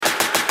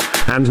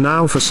And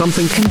now for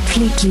something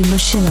completely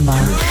machinima.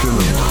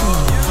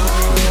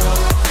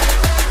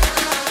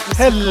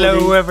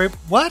 Hello,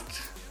 What?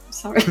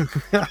 Sorry.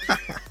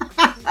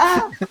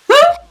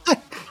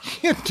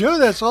 You do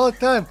this all the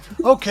time.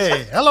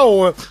 Okay,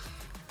 hello.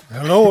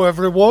 Hello,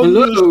 everyone.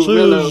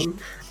 Hello.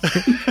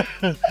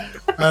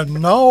 And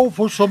now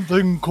for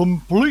something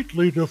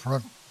completely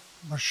different.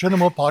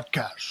 Machinima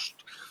Podcast.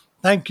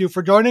 Thank you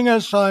for joining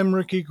us. I'm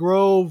Ricky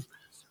Grove,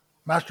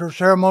 Master of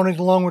Ceremonies,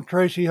 along with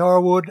Tracy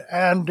Harwood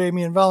and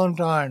Damian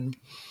Valentine.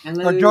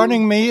 Hello.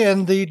 Joining me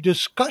in the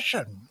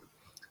discussion,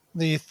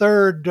 the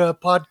third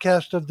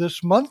podcast of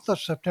this month of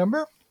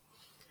September.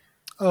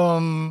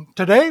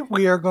 Today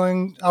we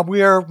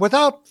are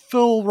without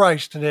Phil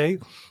Rice today.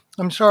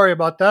 I'm sorry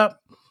about that.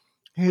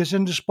 He is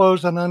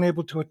indisposed and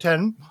unable to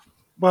attend,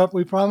 but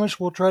we promise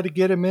we'll try to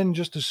get him in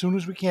just as soon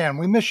as we can.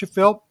 We miss you,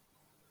 Phil.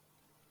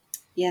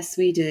 Yes,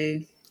 we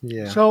do.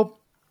 Yeah. So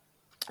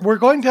we're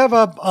going to have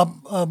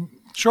a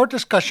short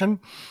discussion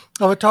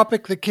of a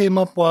topic that came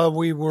up while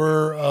we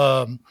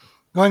were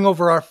going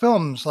over our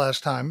films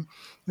last time.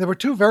 There were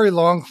two very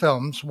long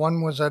films.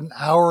 One was an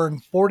hour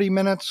and 40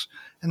 minutes,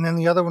 and then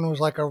the other one was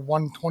like a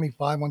 125,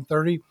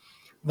 130,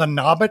 The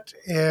Nobbit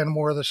and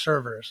War of the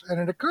Servers. And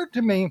it occurred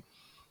to me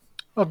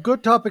a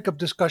good topic of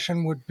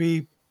discussion would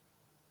be,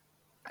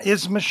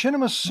 is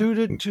machinima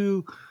suited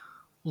to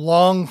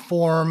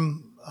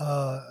long-form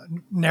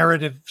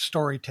narrative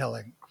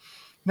storytelling?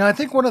 Now, I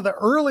think one of the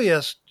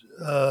earliest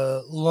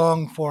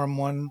long-form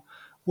one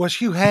was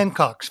Hugh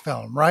Hancock's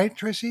film, right,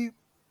 Tracy?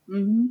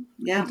 Mm-hmm.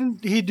 Yeah.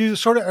 Didn't he do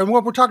sort of, and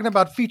what we're talking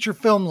about, feature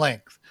film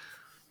length,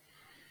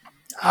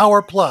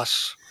 hour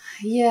plus.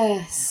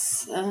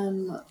 Yes.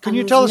 Can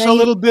you tell us a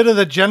little bit of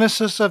the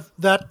genesis of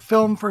that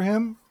film for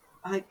him?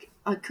 I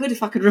could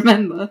if I could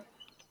remember.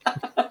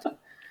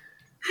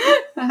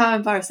 How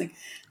embarrassing.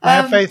 I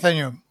have faith in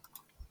you.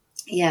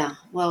 Yeah.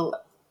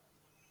 Well,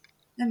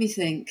 let me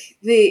think.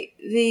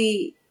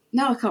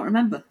 No, I can't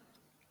remember.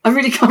 I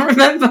really can't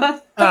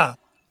remember.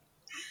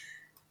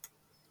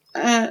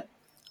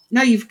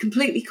 No, you've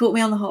completely caught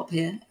me on the hop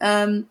here.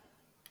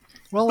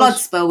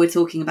 Bloodspell we're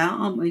talking about,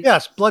 aren't we?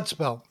 Yes,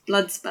 Bloodspell.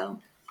 Bloodspell.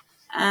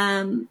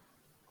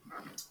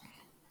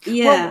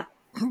 Yeah.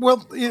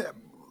 Well, yeah,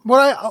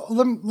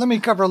 let me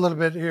cover a little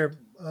bit here.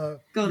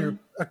 Your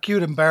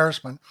acute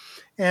embarrassment,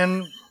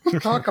 and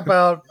talk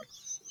about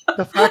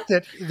the fact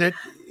that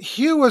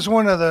Hugh was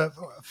one of the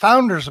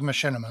founders of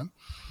machinima,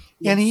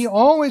 and he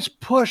always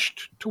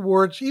pushed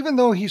towards, even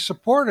though he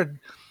supported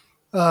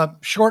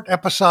short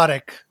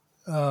episodic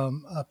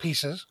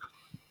pieces,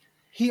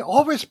 he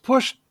always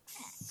pushed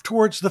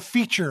towards the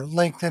feature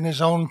length in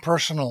his own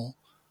personal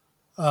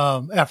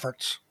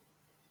efforts.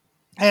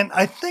 And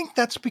I think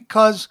that's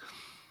because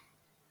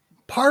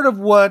part of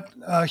what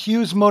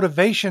Hugh's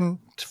motivation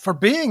for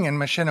being in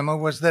machinima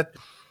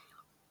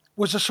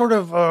was a sort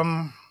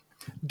of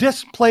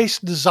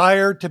displaced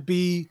desire to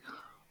be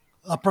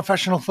a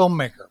professional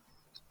filmmaker.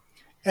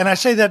 And I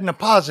say that in a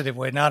positive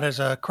way, not as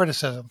a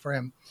criticism for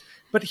him.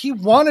 But he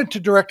wanted to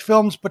direct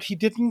films, but he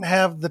didn't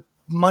have the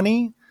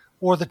money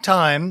or the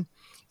time.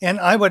 And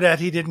I would add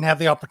he didn't have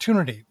the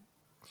opportunity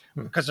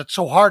because it's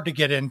so hard to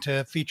get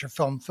into feature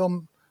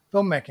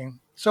filmmaking.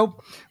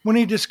 So when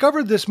he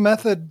discovered this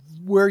method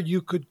where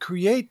you could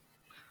create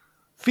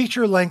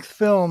feature-length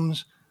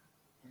films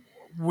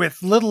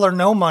with little or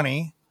no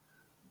money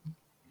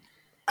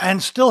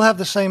and still have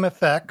the same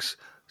effects,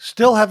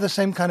 still have the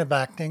same kind of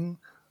acting,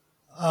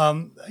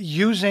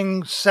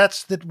 using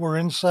sets that were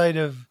inside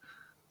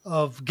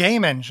of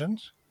game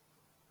engines,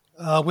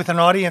 with an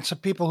audience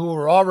of people who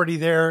were already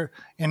there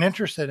and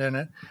interested in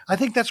it. I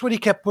think that's what he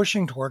kept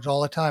pushing towards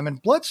all the time.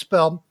 And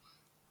Bloodspell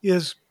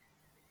is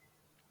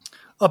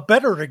a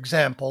better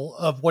example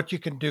of what you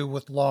can do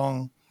with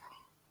long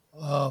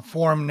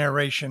form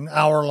narration,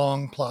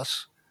 hour-long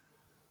plus.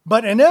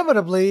 But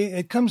inevitably,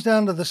 it comes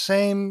down to the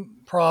same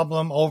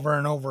problem over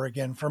and over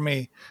again for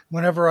me.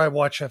 Whenever I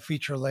watch a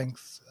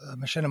feature-length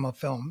machinima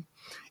film,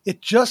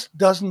 it just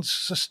doesn't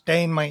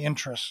sustain my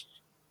interest.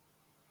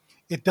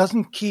 It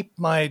doesn't keep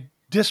my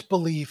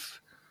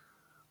disbelief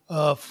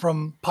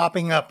from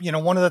popping up. You know,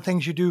 one of the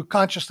things you do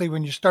consciously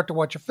when you start to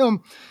watch a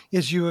film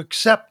is you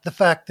accept the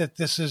fact that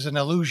this is an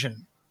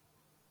illusion,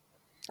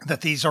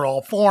 that these are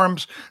all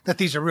forms, that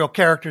these are real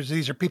characters,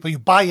 these are people. You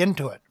buy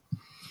into it.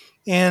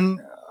 And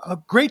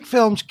great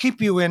films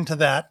keep you into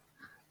that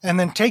and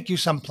then take you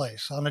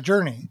someplace on a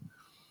journey.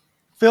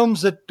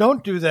 Films that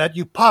don't do that,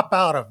 you pop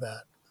out of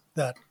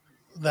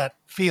that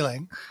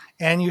feeling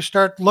and you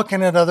start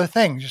looking at other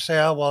things. You say,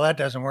 oh, well, that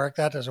doesn't work,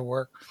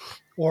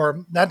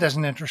 or that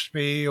doesn't interest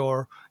me,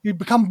 or you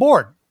become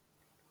bored.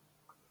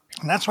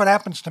 And that's what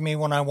happens to me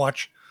when I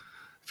watch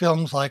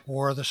films like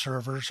War of the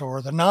Servers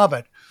or The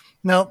Nobbit.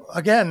 Now,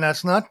 again,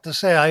 that's not to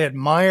say I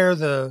admire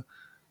the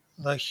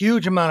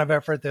huge amount of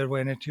effort that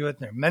went into it.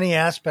 There are many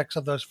aspects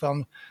of those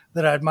films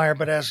that I admire,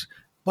 but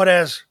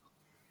as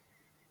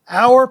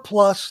hour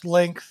plus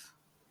length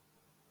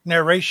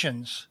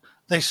narrations,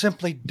 they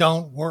simply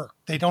don't work.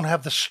 They don't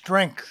have the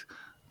strength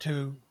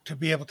to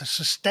be able to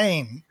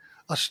sustain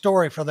a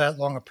story for that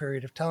long a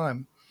period of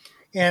time.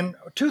 And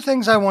two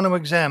things I want to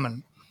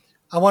examine.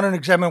 I want to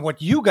examine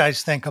what you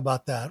guys think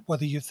about that,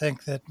 whether you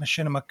think that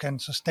machinima can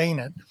sustain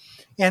it.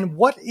 And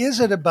what is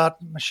it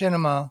about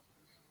machinima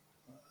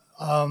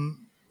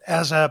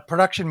as a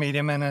production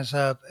medium and as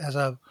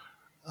a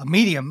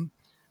medium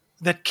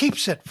that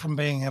keeps it from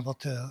being able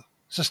to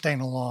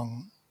sustain a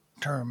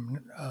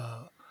long-term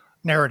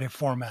narrative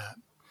format?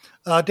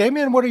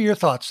 Damien, what are your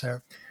thoughts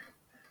there?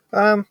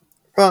 Well,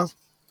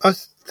 I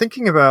was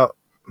thinking about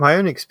my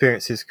own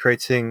experiences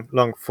creating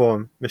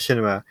long-form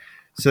machinima.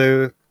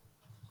 So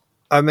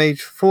I made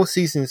 4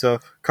 seasons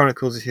of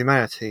Chronicles of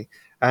Humanity,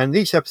 and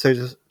each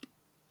episode,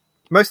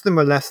 most of them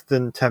were less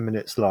than 10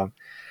 minutes long.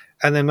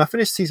 And then I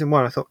finished season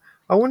 1, I thought,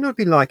 I wonder what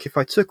it'd be like if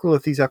I took all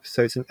of these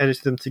episodes and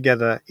edited them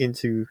together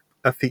into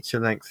a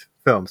feature-length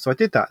film. So I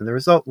did that, and the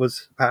result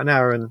was about an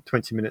hour and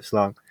 20 minutes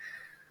long.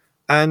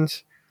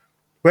 And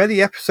where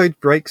the episode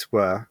breaks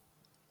were,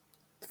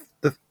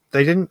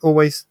 they didn't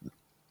always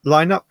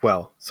line up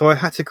well. So I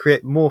had to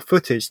create more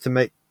footage to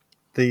make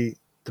the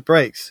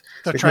breaks.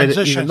 The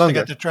transitions to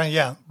get the train.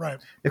 Yeah, right.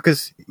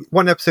 Because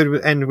one episode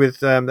would end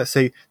with, let's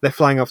say, they're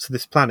flying off to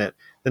this planet.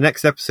 The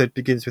next episode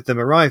begins with them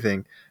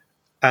arriving.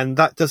 And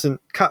that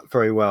doesn't cut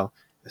very well.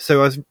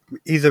 So I was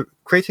either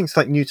creating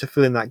something new to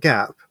fill in that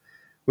gap,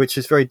 which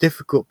is very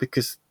difficult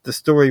because the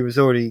story was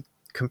already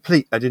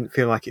complete. I didn't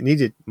feel like it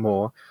needed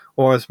more.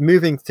 Or I was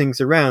moving things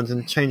around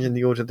and changing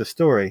the order of the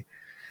story.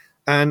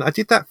 And I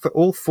did that for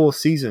all 4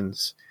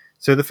 seasons.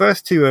 So the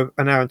first 2 are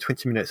an hour and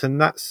 20 minutes, and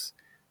that's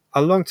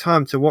a long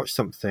time to watch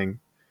something.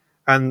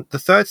 And the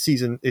 3rd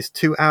season is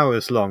 2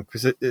 hours long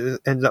because it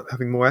ended up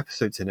having more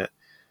episodes in it.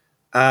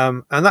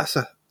 And that's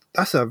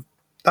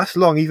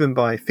long even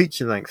by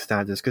feature length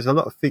standards, because a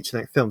lot of feature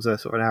length films are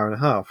sort of an hour and a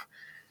half.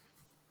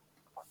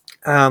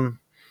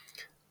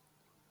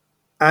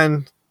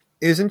 And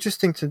it was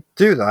interesting to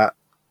do that.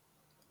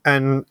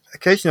 And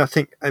occasionally I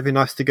think it'd be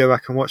nice to go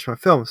back and watch my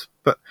films,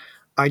 but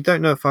I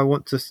don't know if I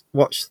want to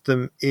watch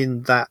them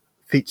in that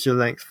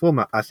feature-length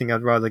format. I think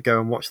I'd rather go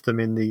and watch them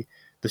in the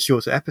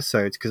shorter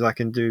episodes, because I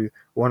can do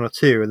 1 or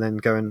 2 and then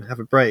go and have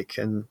a break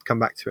and come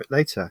back to it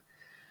later.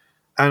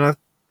 And I've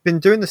been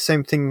doing the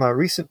same thing in my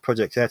recent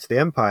project, Heir to the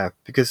Empire,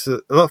 because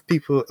a lot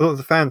of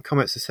the fan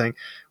comments are saying,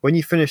 when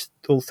you finish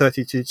all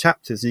 32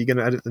 chapters, are you going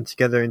to edit them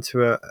together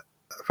into a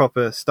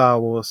proper Star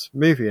Wars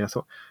movie? And I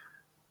thought,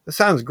 that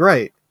sounds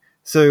great.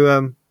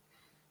 So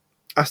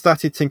I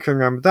started tinkering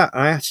around with that.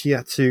 And I actually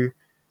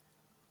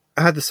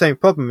I had the same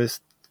problem,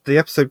 as the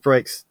episode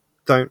breaks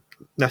don't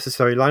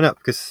necessarily line up,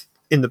 because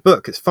in the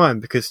book it's fine,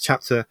 because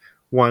chapter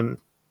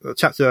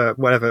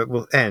whatever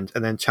will end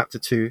and then chapter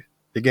 2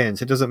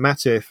 begins. It doesn't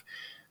matter if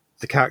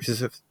the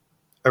characters have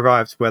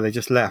arrived where they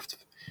just left,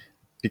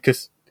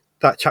 because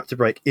that chapter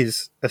break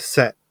is a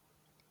set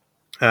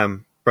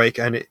break,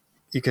 and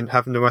you can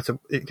have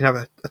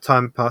a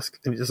time pass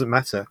and it doesn't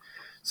matter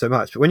so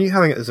much. But when you're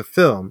having it as a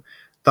film,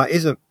 that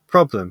is a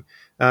problem.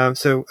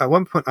 So at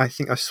one point I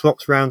think I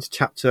swapped around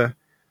chapter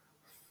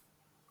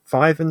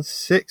 5 and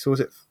 6, or was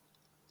it?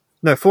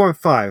 No, 4 and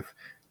 5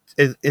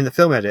 in the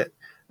film edit,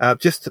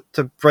 just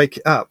to break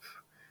it up.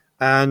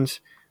 And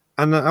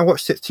I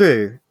watched it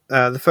through,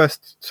 the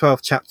first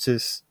 12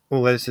 chapters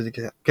all edited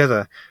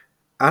together,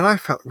 and I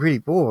felt really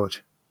bored.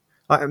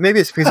 Maybe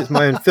it's because it's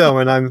my own film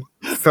and I'm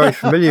very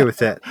familiar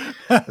with it,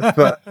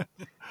 but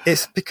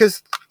it's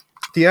because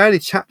the early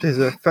chapters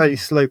are fairly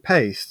slow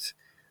paced,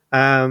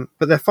 but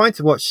they're fine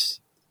to watch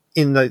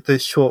in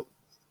those short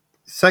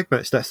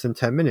segments, less than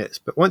 10 minutes.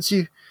 But once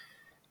you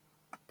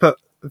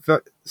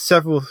put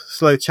several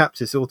slow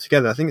chapters all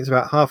together, I think it's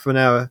about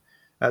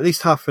at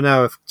least half an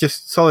hour of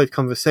just solid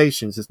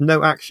conversations. There's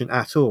no action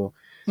at all.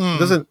 It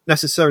doesn't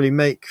necessarily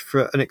make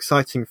for an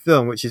exciting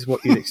film, which is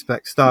what you'd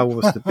expect Star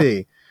Wars to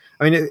be.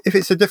 I mean, if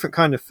it's a different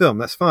kind of film,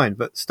 that's fine,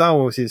 but Star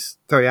Wars is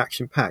very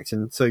action-packed,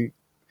 and so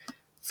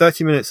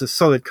 30 minutes of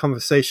solid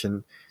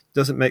conversation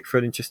doesn't make for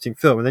an interesting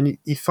film. And then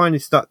you finally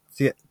start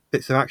to get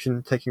bits of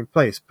action taking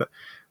place, but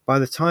by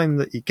the time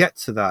that you get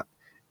to that,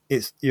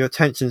 your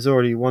attention's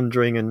already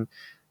wandering, and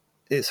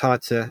it's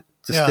hard to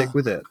stick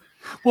with it.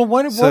 Well,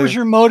 what was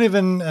your motive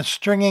in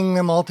stringing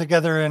them all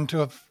together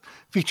into a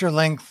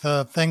feature-length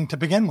thing to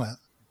begin with?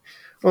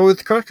 Well,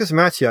 with Chronicles of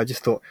Humanity, I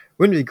just thought,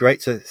 wouldn't it be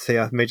great to say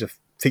I've made a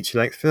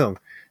feature-length film?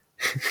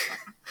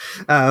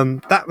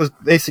 That was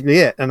basically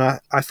it. And I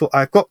thought,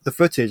 I've got the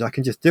footage, I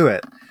can just do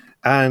it.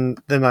 And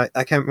then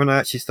when I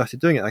actually started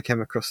doing it, I came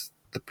across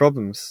the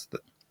problems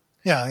that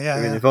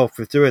were involved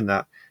with doing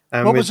that.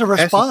 And what was the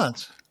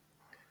response?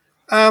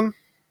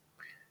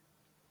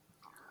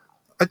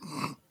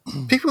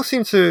 People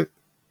seem to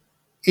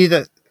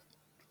either,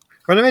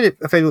 when I made it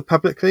available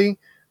publicly,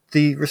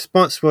 the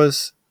response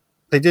was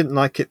they didn't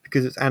like it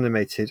because it's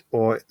animated,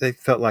 or they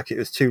felt like it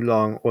was too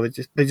long, or they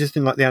just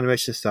didn't like the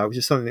animation style, which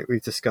is something that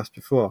we've discussed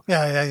before.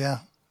 Yeah.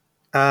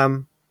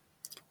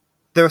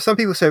 There are some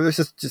people who say this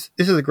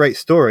is a great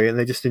story, and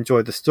they just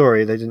enjoyed the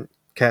story. They didn't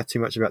care too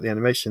much about the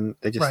animation.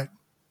 They just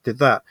did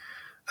that.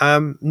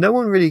 No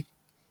one really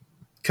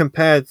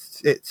compared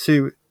it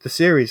to the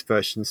series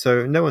version.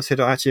 So no one said,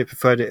 "I actually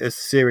preferred it as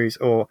a series,"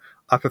 or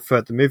 "I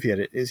preferred the movie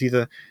edit." It's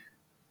either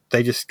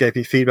they just gave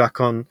me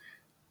feedback on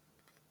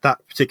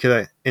that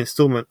particular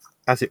installment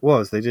as it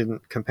was. They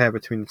didn't compare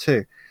between the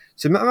two.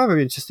 So it might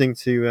be interesting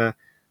to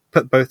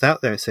put both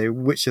out there and say,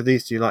 which of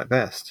these do you like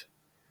best?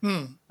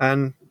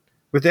 And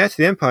with the Heir to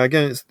the Empire,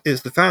 again,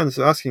 it's the fans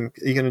asking,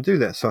 are you going to do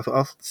this? So I thought,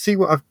 I'll see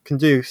what I can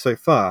do so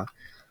far.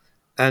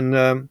 And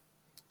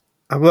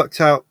I worked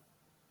out,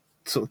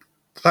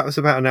 that was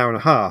about an hour and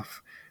a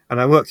half. And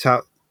I worked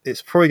out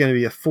it's probably going to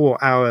be a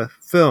 4-hour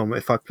film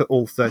if I put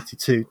all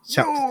 32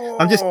 chapters.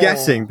 I'm just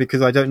guessing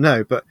because I don't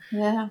know. But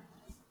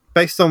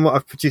based on what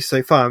I've produced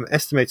so far, I'm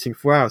estimating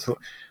 4 hours.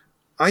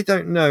 I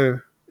don't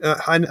know.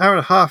 An hour and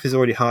a half is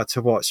already hard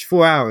to watch.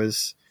 4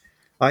 hours.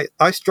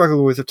 I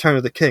struggle with Return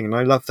of the King, and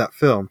I love that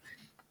film,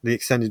 the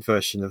extended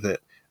version of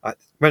it.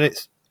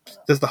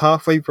 There's the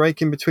halfway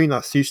break in between.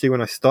 That's usually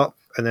when I stop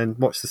and then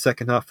watch the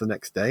second half the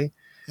next day.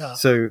 Yeah.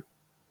 So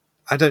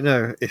I don't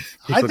know if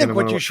people I think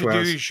what you should do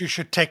is you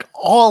should take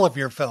all of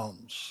your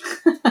films,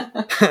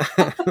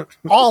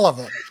 all of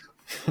them,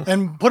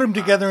 and put them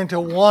together into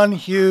one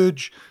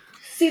huge.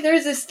 See, there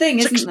is this thing,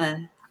 isn't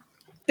there?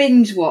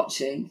 Binge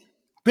watching.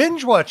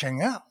 Binge watching,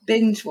 yeah.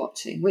 Binge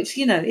watching, which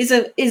is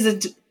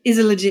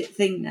a legit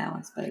thing now,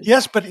 I suppose.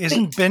 Yes, but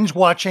isn't binge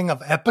watching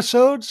of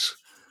episodes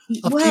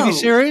of TV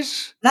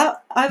series?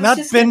 Not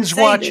binge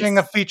watching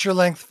of feature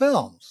length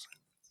films.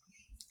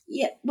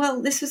 Yeah,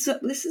 well, this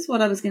is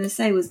what I was going to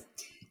say. Was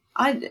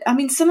I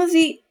mean, some of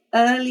the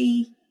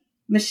early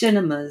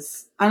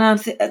machinimas and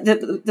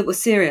that were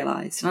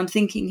serialized, and I'm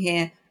thinking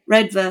here,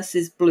 Red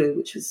versus Blue,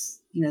 which was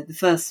the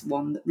first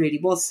one that really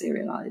was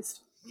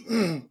serialized.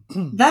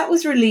 That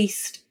was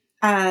released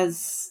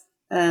as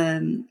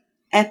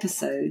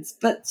episodes,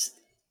 but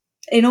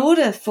in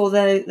order for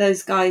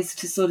those guys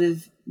to sort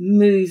of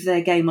move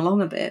their game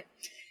along a bit,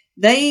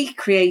 they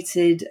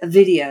created a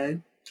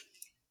video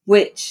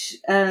which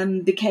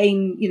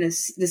became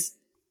this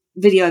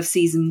video of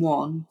season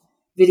 1,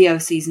 video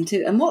of season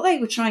 2, and what they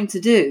were trying to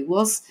do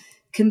was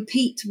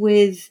compete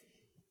with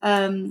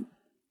TV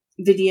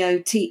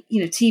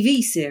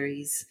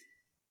series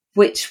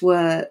which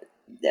were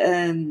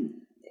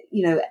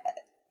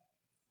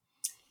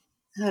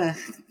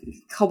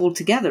cobbled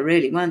together,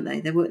 really, weren't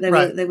they? They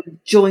were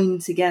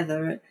joined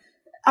together.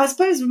 I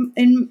suppose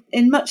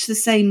in much the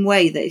same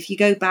way that if you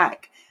go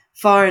back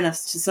far enough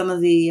to some of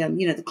the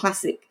the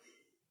classic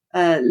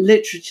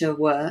literature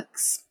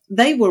works,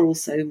 they were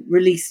also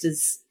released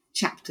as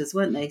chapters,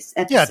 weren't they?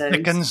 Episodes. Yeah,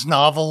 Dickens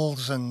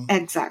novels and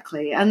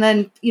exactly, and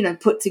then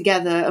put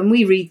together, and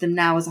we read them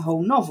now as a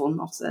whole novel,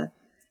 not a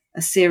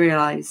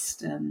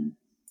serialized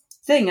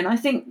thing. And I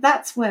think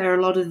that's where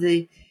a lot of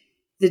the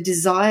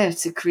desire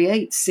to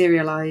create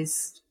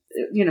serialized,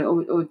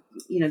 or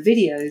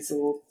videos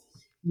or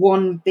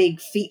one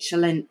big feature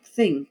length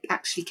thing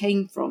actually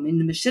came from in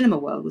the machinima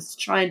world, was to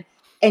try and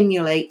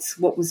emulate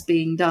what was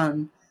being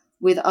done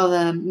with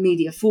other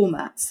media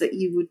formats that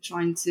you were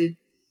trying to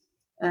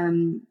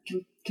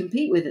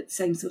compete with at the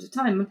same sort of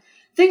time.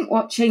 I think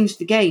what changed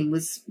the game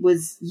was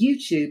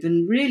YouTube,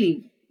 and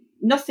really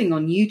nothing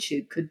on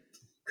YouTube could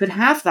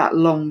have that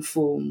long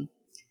form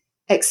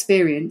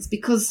experience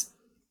because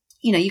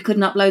you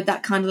couldn't upload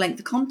that kind of length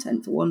of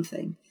content, for one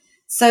thing.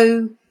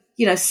 So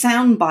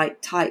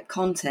soundbite type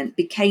content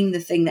became the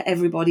thing that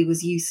everybody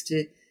was used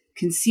to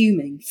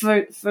consuming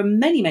for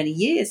many, many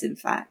years, in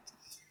fact.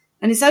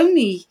 And it's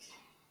only,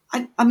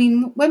 I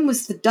mean, when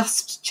was the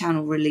Dust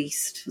channel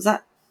released? Was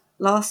that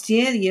last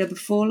year, the year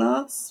before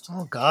last?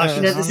 Oh gosh,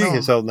 it's a few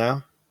years old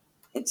now.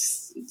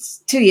 It's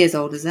 2 years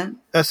old, is it?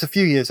 It's a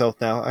few years old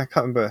now. I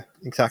can't remember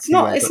exactly.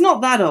 It's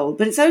not that old,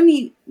 but it's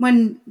only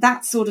when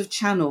that sort of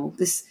channel,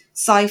 this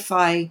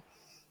sci-fi,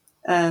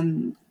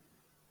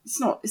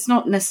 it's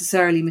not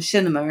necessarily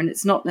machinima, and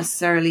it's not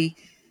necessarily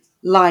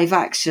live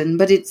action,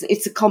 but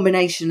it's a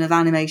combination of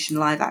animation,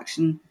 live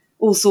action,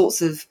 all sorts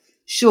of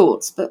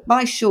shorts. But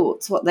by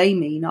shorts, what they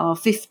mean are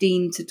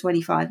 15 to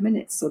 25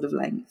 minutes sort of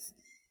length.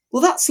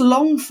 Well, that's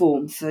long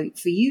form for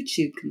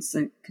YouTube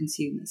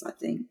consumers, I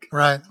think.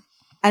 Right.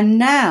 And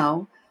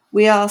now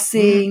we are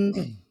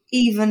seeing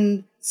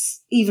even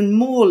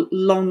more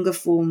longer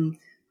form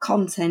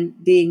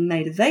content being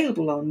made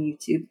available on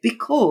YouTube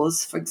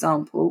because, for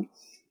example,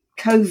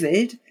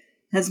 COVID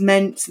has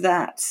meant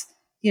that,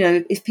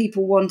 if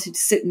people wanted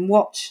to sit and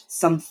watch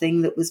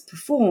something that was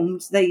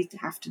performed, they'd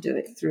have to do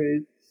it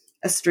through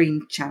a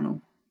streamed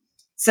channel.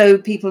 So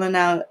people are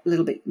now a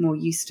little bit more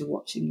used to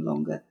watching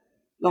longer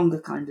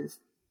kind of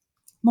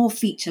more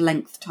feature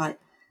length type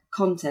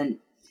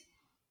content.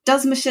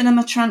 Does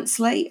machinima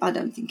translate? I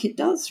don't think it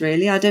does,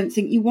 really. I don't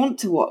think you want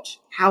to watch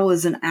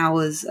hours and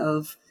hours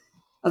of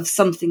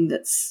something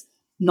that's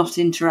not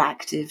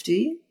interactive, do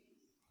you?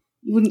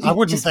 I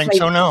wouldn't think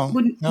so, no.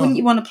 Wouldn't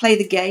you want to play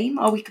the game?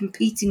 Are we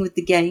competing with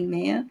the game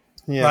here?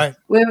 Yeah. Right.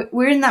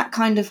 We're in that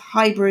kind of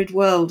hybrid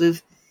world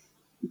of,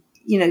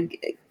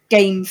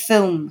 game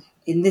film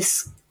in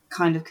this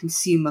kind of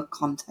consumer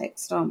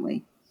context, aren't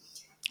we?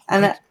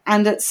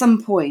 And at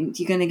some point,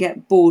 you're going to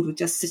get bored with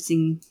just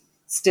sitting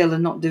still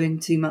and not doing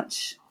too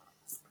much,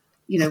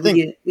 I with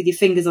think your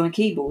fingers on a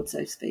keyboard, so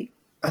to speak.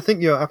 I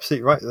think you're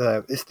absolutely right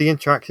there. It's the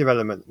interactive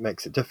element that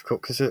makes it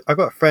difficult, because I've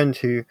got a friend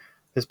who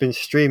has been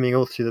streaming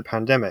all through the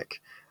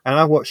pandemic, and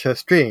I watch her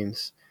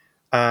streams,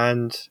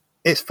 and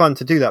it's fun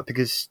to do that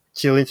because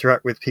she'll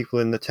interact with people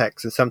in the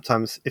text, and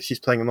sometimes if she's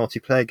playing a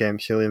multiplayer game,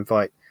 she'll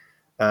invite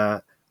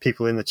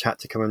people in the chat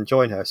to come and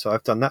join her. So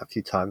I've done that a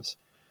few times.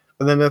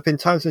 But then there have been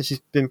times when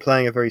she's been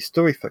playing a very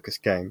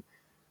story-focused game,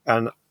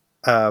 and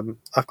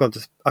I've gone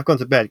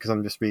to bed because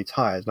I'm just really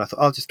tired, and I thought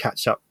I'll just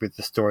catch up with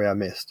the story I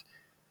missed.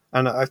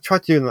 And I've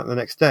tried doing that the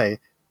next day,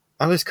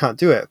 and I just can't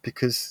do it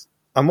because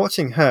I'm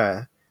watching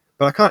her,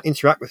 but I can't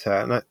interact with her,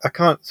 and I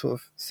can't sort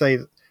of say,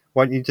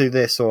 why don't you do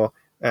this, or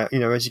as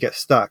you get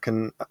stuck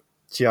and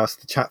she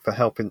asks the chat for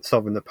help in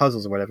solving the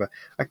puzzles or whatever.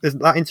 That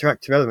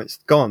interactive element's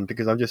gone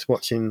because I'm just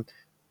watching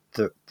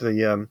the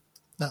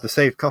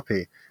saved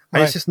copy,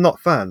 and It's just not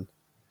fun.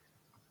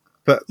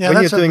 But yeah,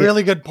 that's a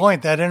really good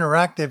point. That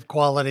interactive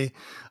quality,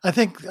 I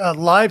think,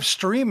 live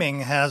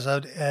streaming has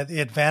the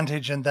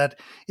advantage in that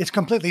it's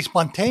completely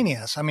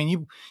spontaneous. I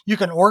mean, you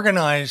can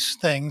organize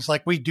things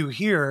like we do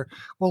here.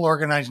 We'll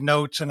organize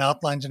notes and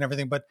outlines and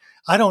everything, but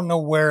I don't know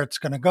where it's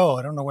going to go.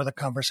 I don't know where the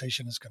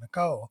conversation is going to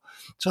go.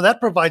 So that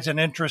provides an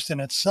interest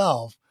in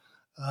itself.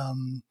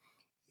 And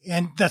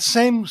that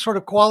same sort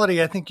of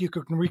quality, I think you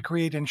could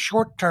recreate in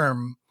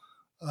short-term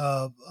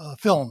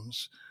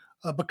films.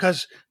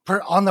 Because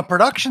on the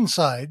production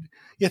side,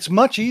 it's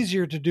much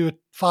easier to do a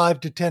 5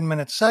 to 10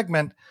 minute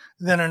segment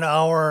than an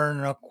hour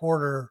and a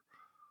quarter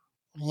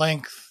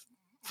length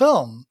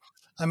film.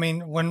 I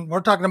mean, when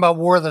we're talking about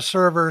War of the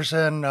Servers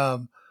and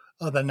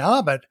The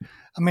Nobbit,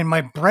 I mean,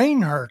 my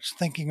brain hurts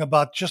thinking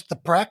about just the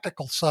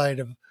practical side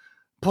of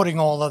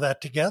putting all of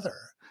that together.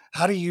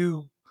 How do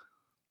you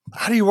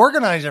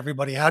organize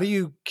everybody? How do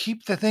you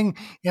keep the thing?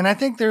 And I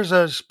think there's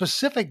a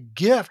specific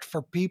gift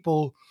for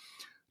people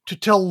to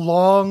tell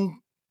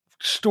long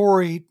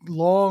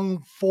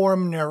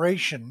form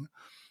narration.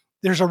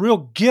 There's a real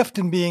gift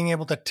in being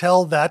able to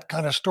tell that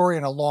kind of story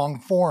in a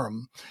long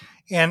form.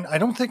 And I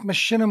don't think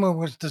Machinima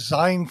was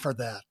designed for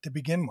that to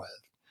begin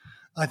with.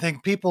 I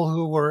think people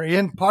who were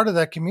in part of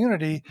that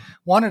community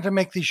wanted to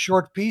make these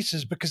short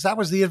pieces because that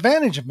was the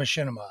advantage of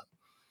Machinima,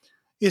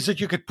 is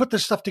that you could put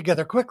this stuff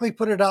together quickly,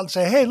 put it out and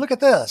say, hey, look at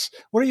this.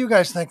 What do you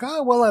guys think?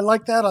 Oh, well, I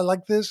like that. I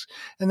like this.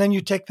 And then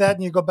you take that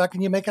and you go back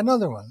and you make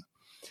another one.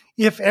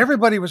 If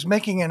everybody was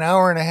making an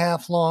hour and a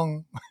half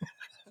long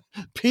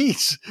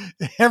piece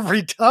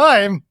every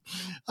time,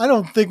 I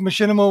don't think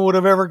Machinima would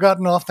have ever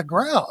gotten off the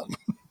ground.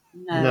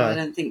 No, I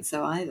don't think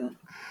so either.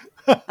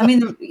 I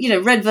mean,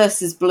 Red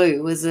versus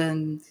Blue was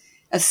a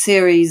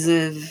series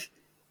of,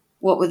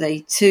 what were they,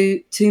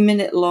 2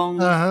 minute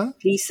long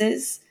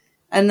pieces,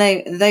 and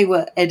they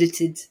were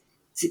edited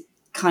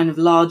kind of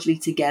largely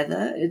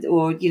together,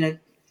 or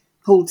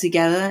pulled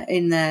together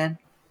in their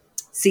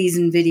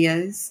season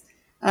videos.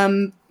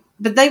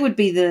 But they would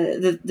be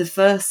the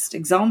first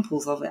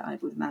examples of it, I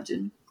would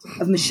imagine,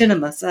 of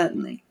Machinima,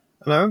 certainly.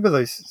 And I remember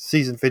those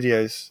season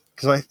videos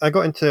because I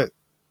got into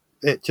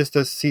it just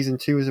as season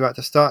 2 was about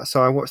to start,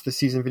 so I watched the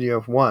season video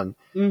of 1.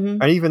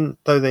 Mm-hmm. And even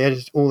though they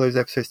edited all those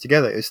episodes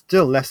together, it was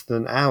still less than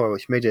an hour,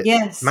 which made it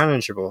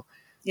manageable.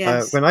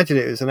 Yes. When I did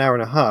it, it was an hour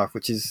and a half,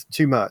 which is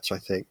too much, I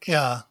think.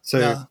 Yeah.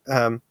 So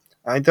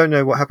I don't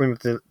know what happened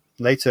with the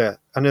later.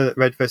 I know that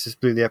Red versus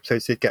Blue, the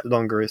episodes did get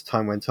longer as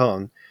time went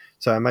on.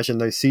 So I imagine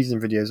those season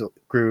videos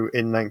grew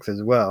in length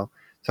as well.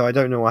 So I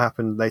don't know what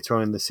happened later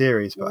on in the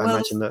series, but I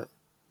imagine that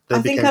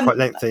they became quite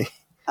lengthy.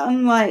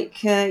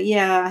 Unlike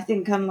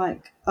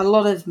a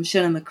lot of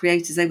Machinima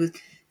creators, they were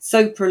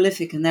so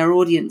prolific, and their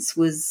audience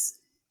was,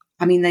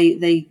 I mean,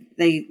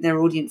 their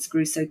audience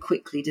grew so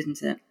quickly,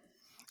 didn't it?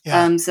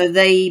 Yeah. So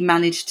they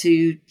managed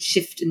to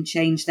shift and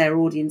change their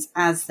audience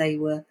as they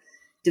were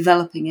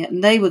developing it,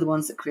 and they were the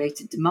ones that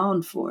created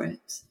demand for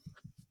it.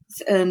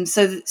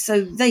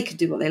 So they could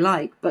do what they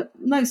like, but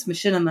most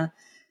Machinima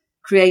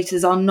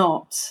creators are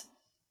not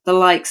the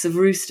likes of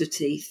Rooster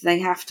Teeth. They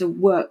have to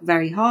work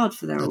very hard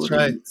for their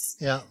audience.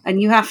 Right. Yeah.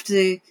 And you have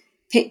to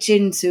pitch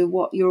into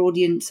what your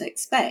audience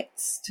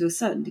expects to a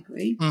certain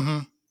degree. Mm-hmm.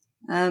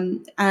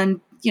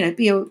 And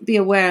be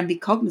aware and be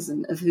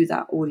cognizant of who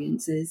that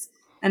audience is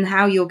and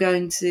how you're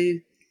going to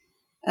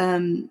at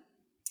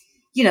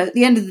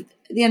the end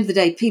of the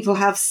day, people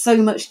have so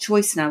much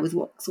choice now with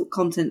what sort of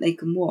content they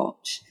can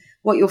watch.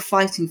 What you're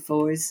fighting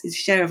for is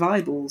share of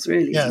eyeballs,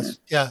 really. Yes,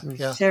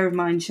 yeah. Share of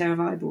mind, share of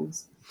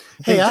eyeballs.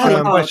 Hey, I have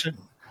a question.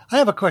 I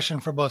have a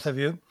question for both of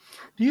you.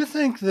 Do you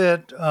think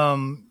that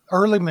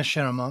early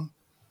Machinima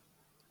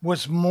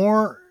was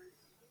more,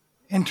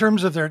 in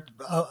terms of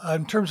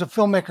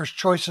filmmakers'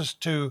 choices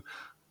to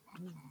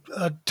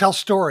tell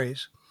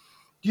stories?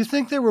 Do you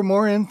think they were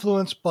more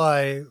influenced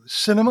by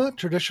cinema,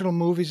 traditional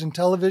movies and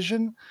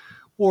television,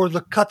 or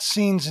the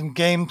cutscenes and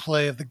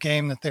gameplay of the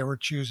game that they were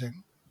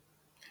choosing?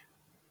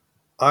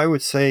 I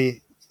would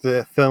say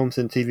the films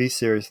and TV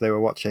series they were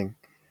watching.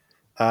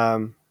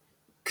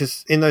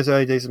 Because in those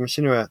early days of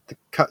Machinima, the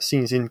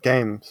cutscenes in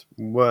games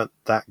weren't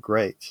that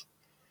great.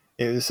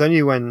 It was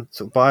only when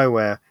sort of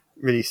BioWare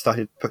really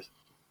started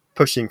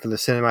pushing for the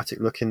cinematic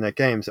look in their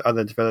games that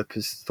other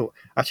developers thought,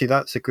 actually,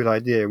 that's a good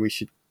idea. We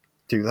should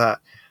do that.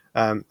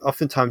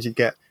 Oftentimes you'd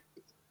get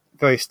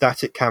very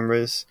static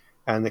cameras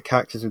and the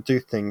characters would do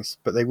things,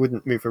 but they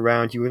wouldn't move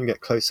around. You wouldn't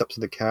get close-ups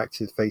of the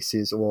characters'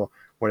 faces or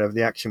whatever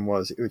the action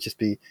was. It would just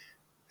be,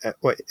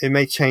 it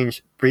may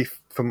change brief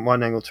from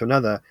one angle to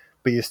another,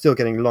 but you're still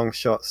getting long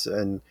shots,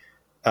 and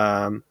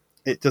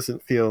it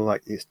doesn't feel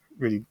like it's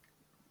really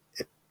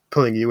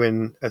pulling you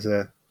in as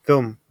a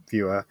film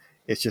viewer.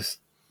 It's just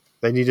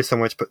they needed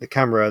somewhere to put the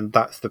camera, and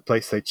that's the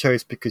place they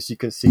chose because you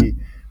can see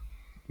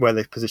where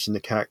they've positioned the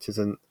characters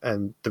and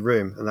the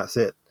room, and that's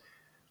it.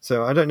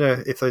 So I don't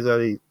know if those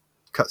early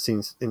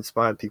cutscenes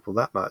inspired people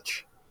that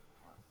much.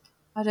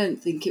 I don't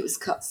think it was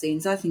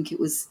cutscenes. I think it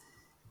was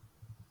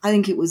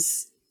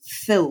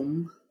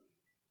film,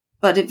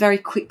 but it very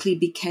quickly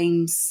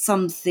became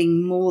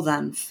something more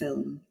than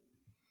film.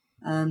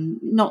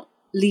 Not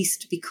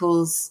least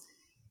because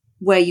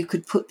where you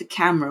could put the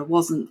camera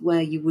wasn't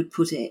where you would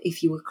put it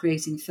if you were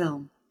creating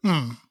film.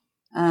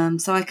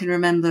 So I can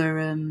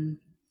remember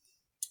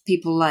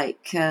people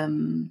like...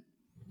 the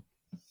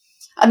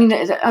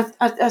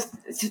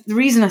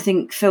reason I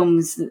think film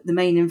is the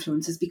main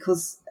influence is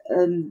because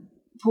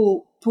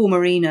Paul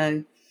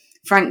Marino,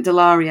 Frank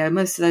Delario,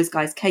 most of those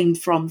guys came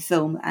from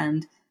film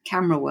and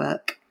camera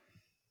work.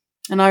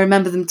 And I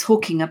remember them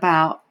talking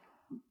about,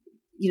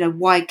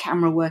 why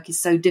camera work is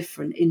so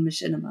different in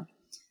machinima.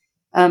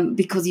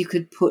 Because you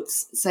could put,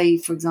 say,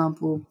 for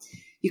example,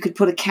 you could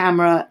put a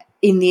camera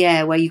in the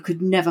air where you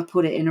could never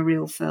put it in a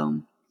real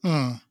film.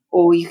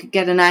 Or you could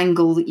get an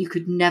angle that you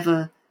could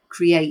never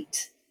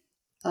create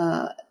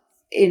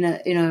in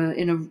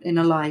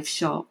a live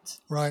shot,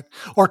 right?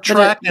 Or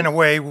tracked in a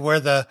way where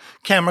the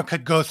camera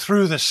could go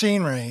through the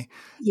scenery,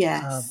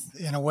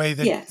 in a way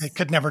that they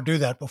could never do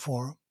that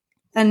before,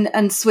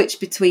 and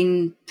switch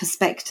between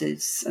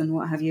perspectives and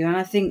what have you. And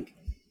I think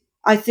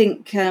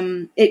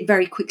it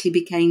very quickly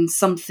became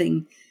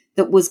something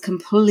that was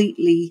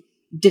completely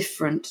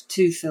different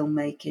to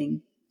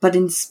filmmaking, but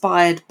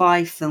inspired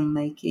by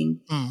filmmaking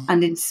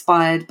and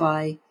inspired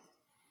by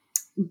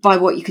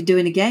what you could do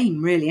in a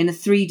game, really, in a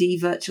 3D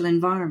virtual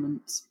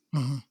environment.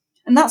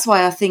 And that's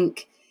why I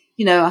think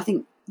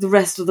the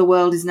rest of the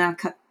world is now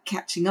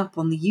catching up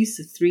on the use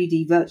of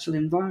 3D virtual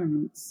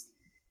environments.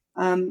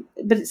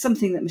 But it's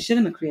something that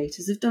machinima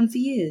creators have done for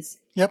years.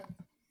 Yep.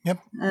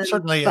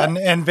 Certainly. And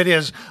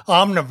NVIDIA's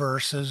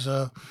Omniverse is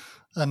a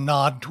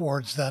nod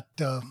towards that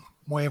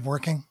way of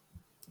working.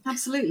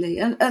 Absolutely.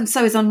 And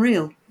so is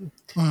Unreal.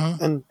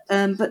 But,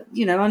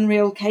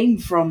 Unreal came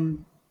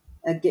from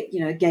a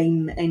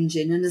game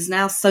engine and is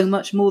now so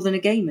much more than a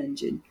game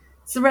engine.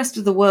 It's the rest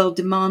of the world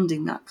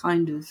demanding that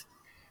kind of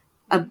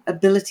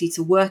ability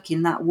to work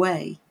in that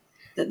way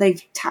that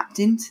they've tapped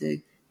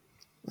into.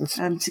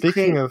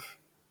 Speaking of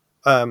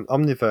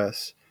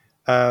Omniverse,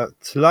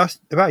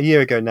 about a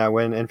year ago now,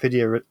 when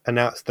NVIDIA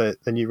announced the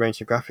new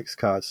range of graphics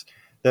cards,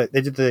 they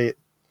did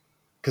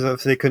because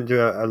obviously they couldn't do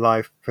a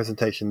live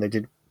presentation. They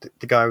did.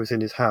 The guy was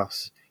in his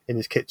house, in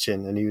his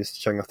kitchen, and he was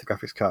showing off the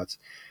graphics cards.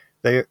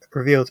 They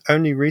revealed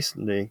only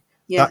recently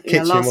that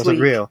kitchen wasn't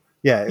real.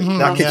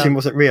 That kitchen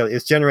wasn't real. It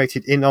was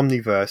generated in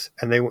Omniverse,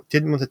 and they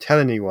didn't want to tell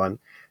anyone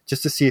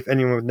just to see if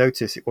anyone would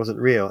notice it wasn't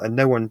real, and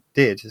no one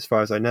did, as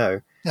far as I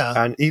know.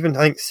 And even,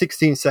 I think,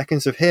 16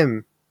 seconds of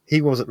him,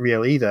 he wasn't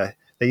real either.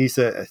 They used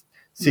a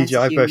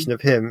CGI version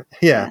of him,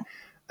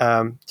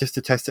 just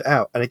to test it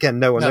out. And again,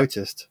 no one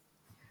noticed.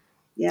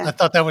 Yeah, I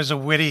thought that was a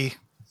witty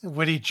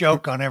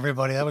joke on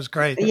everybody. That was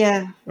great.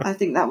 Yeah, I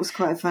think that was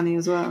quite funny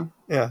as well.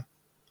 Yeah.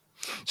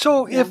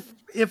 So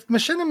if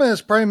machinima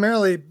is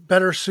primarily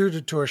better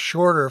suited to a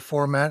shorter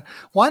format,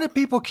 why do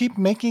people keep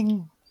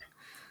making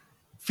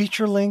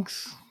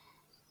feature-length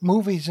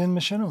movies in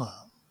machinima?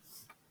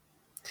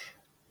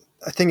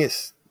 I think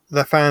it's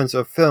the fans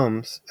of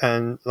films,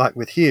 and like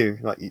with Hugh,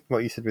 like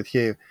what you said with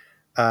Hugh,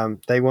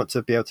 they want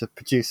to be able to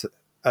produce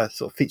a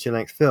sort of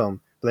feature-length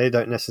film, but they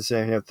don't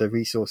necessarily have the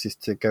resources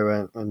to go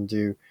out and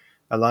do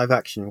a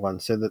live-action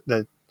one, so that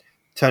they're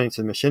turning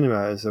to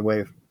machinima as a way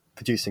of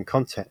producing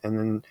content, and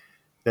then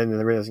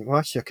they're realizing, well,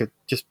 actually, I could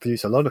just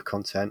produce a lot of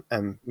content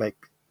and make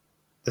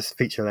this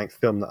feature-length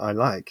film that I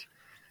like.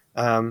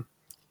 And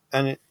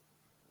it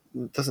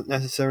doesn't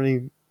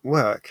necessarily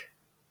work.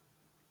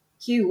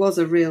 Hugh was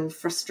a real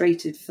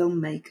frustrated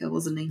filmmaker,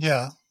 wasn't he?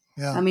 Yeah.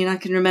 I mean, I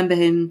can remember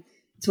him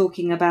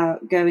talking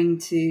about going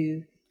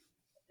to,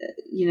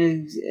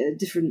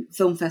 different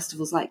film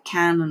festivals like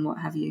Cannes and what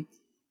have you,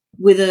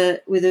 with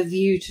a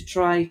view to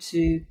try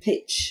to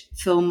pitch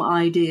film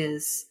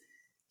ideas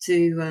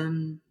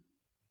to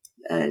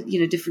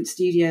different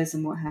studios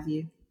and what have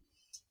you,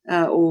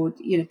 or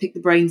pick the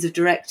brains of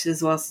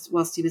directors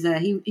whilst he was there.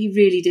 He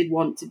really did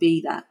want to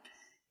be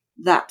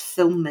that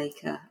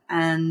filmmaker,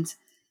 and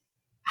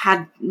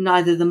had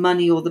neither the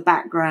money or the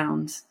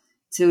background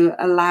to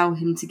allow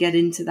him to get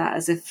into that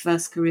as a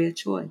first career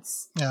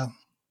choice. Yeah,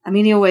 I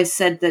mean, he always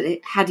said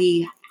that had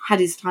he had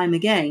his time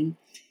again,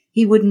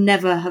 he would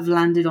never have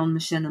landed on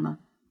machinima.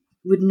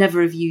 would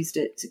never have used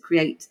it to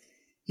create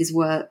his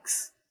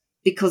works,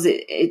 because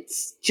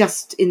it's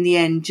just in the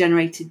end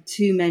generated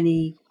too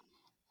many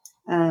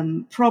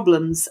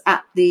problems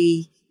at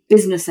the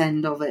business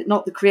end of it,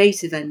 not the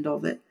creative end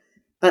of it,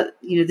 but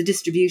the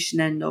distribution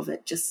end of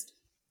it just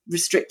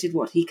restricted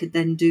what he could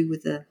then do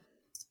with the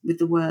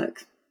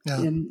work.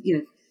 Yeah.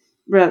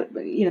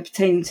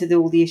 Pertaining to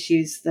all the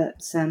issues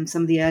that some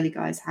of the early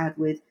guys had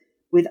with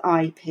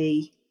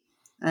IP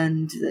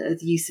and the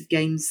use of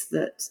games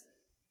that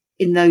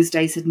in those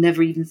days had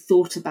never even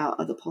thought about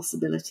other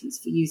possibilities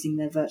for using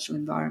their virtual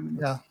environment.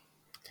 Yeah.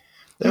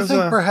 Do you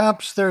think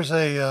perhaps there's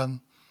a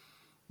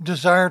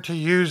desire to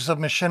use the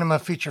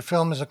machinima feature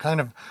film as a kind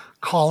of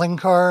calling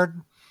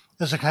card,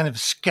 as a kind of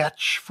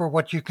sketch for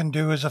what you can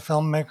do as a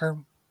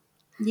filmmaker?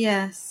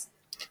 Yes.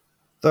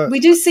 We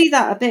do see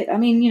that a bit. I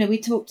mean, we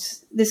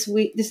talked this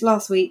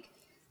last week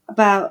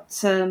about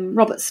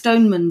Robert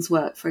Stoneman's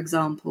work, for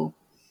example.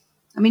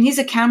 I mean, he's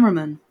a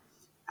cameraman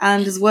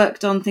and has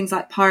worked on things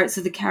like Pirates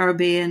of the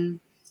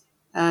Caribbean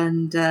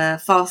and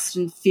Fast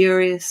and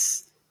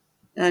Furious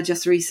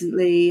just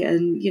recently,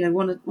 and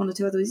one or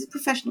two others. He's a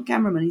professional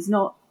cameraman. He's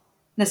not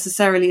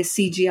necessarily a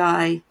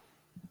CGI,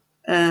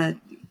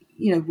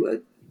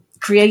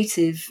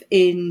 creative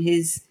in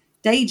his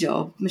day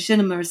job.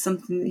 Machinima is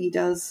something that he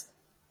does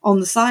on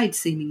the side,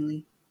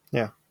 seemingly.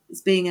 Yeah,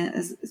 as being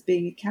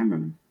a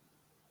cameraman.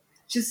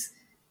 Just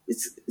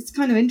it's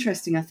kind of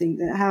interesting, I think,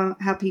 that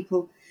how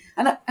people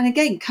and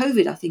again,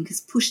 COVID, I think,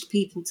 has pushed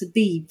people to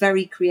be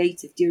very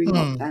creative during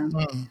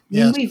lockdown.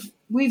 Yes. I mean,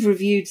 we've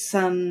reviewed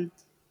some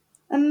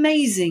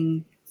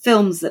amazing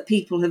films that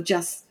people have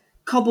just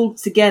cobbled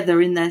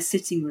together in their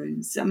sitting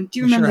rooms. I mean, do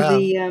you remember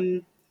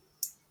the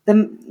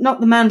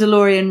not the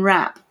Mandalorian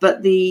rap,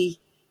 but the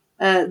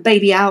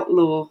Baby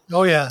Outlaw?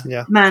 Oh yeah.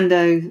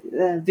 Mando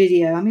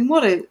video. I mean,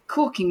 what a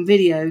corking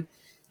video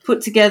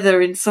put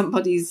together in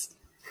somebody's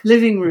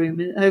living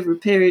room over a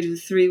period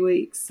of 3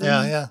 weeks.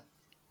 Yeah.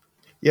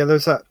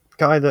 There's that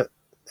guy that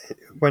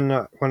when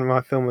one of my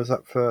film was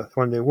up for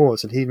one of the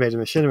awards, and he made a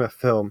machinima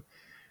film,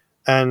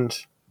 and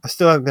I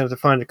still haven't been able to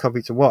find a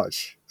copy to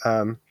watch,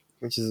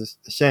 which is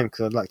a shame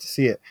because I'd like to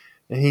see it.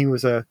 And he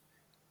was a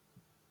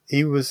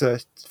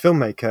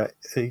filmmaker.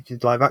 He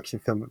did live action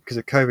film, but because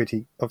of COVID,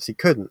 he obviously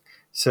couldn't.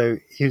 So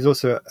he was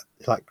also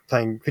like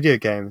playing video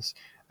games,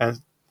 and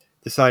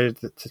decided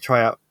to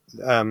try out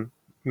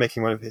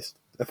making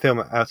a film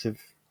out of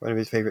one of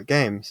his favorite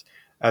games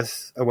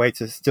as a way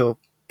to still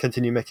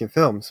continue making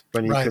films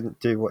when he couldn't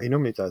do what he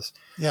normally does.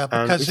 Yeah,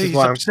 because he's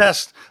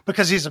obsessed.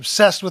 Because he's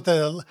obsessed with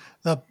the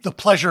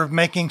pleasure of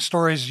making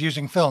stories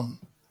using film.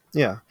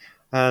 Yeah,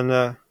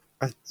 and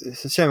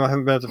it's a shame I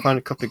haven't been able to find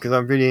a copy because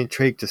I'm really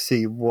intrigued to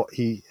see what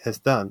he has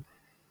done.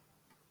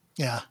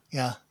 Yeah.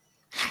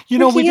 We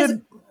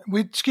didn't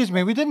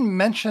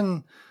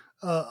mention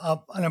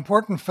an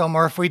important film,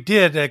 or if we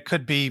did, it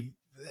could be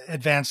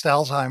Advanced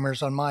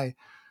Alzheimer's on my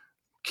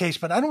case,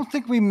 but I don't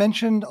think we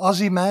mentioned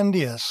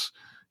Ozymandias,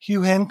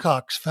 Hugh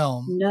Hancock's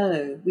film.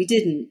 No, we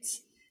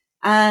didn't.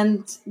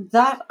 And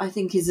that, I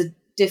think, is a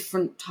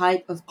different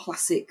type of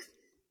classic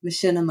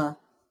machinima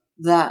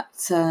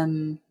that,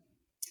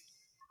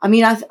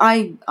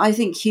 I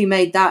think Hugh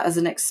made that as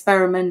an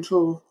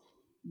experimental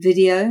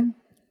video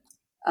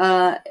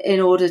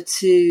in order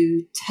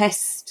to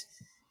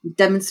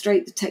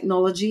demonstrate the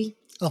technology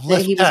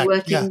that he was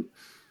working.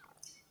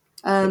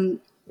 Yeah.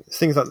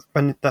 Things like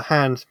when the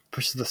hand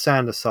pushes the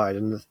sand aside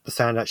and the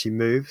sand actually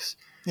moves.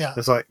 Yeah,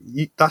 it's like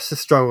that's a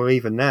struggle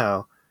even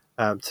now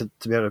to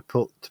be able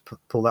to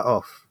pull that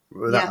off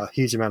without a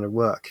huge amount of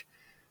work.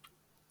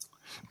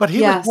 But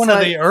he was one of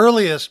the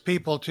earliest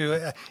people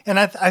to, and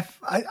I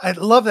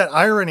love that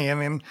irony. I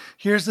mean,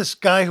 here's this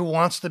guy who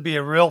wants to be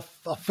a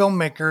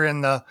filmmaker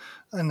in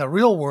the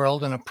real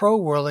world, in a pro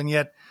world, and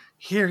yet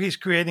here he's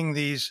creating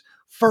these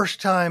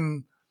first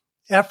time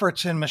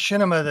efforts in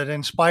machinima that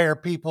inspire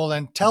people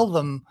and tell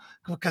them,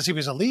 because he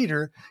was a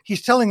leader,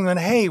 he's telling them,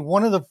 hey,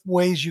 one of the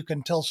ways you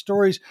can tell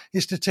stories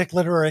is to take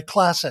literary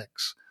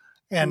classics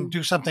and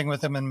do something with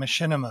them in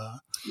machinima.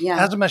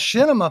 Yeah. As a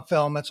machinima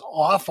film, it's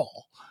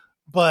awful,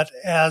 but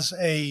as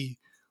a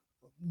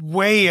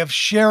way of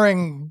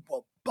sharing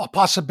a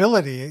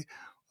possibility,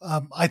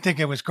 I think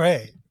it was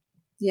great.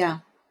 Yeah.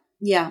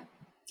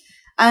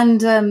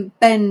 And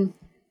Ben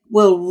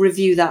will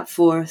review that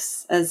for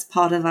us as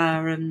part of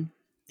our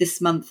this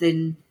month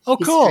in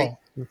history.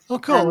 Oh,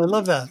 cool! I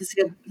love that.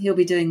 He'll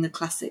be doing the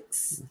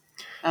classics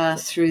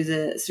through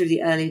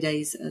the early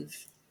days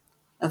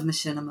of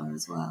machinima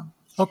as well.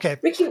 Okay,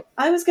 Ricky,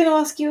 I was going to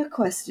ask you a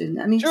question.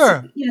 I mean,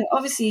 sure.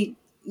 Obviously,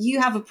 you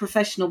have a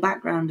professional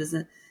background as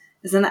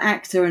an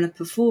actor and a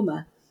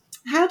performer.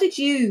 How did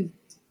you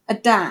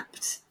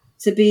adapt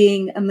to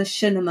being a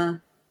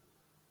machinima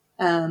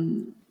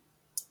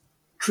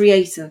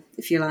creator,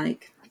 if you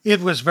like?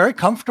 It was very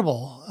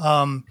comfortable.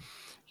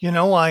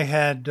 I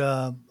had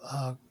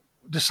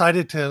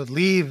decided to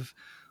leave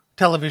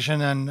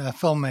television and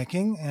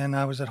filmmaking, and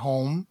I was at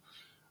home.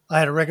 I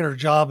had a regular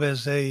job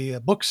as a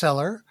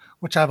bookseller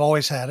which I've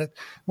always had it.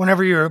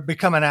 Whenever you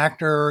become an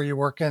actor or you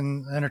work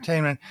in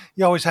entertainment,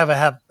 you always have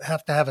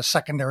to have a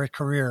secondary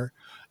career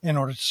in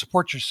order to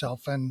support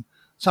yourself. And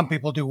some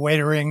people do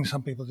waitering,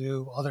 some people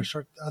do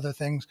other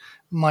things.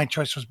 My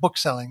choice was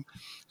bookselling.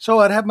 So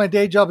I'd have my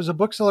day job as a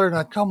bookseller, and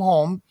I'd come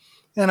home,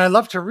 and I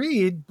love to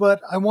read,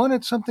 but I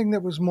wanted something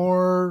that was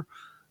more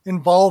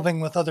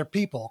involving with other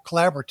people,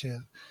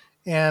 collaborative.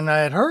 And I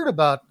had heard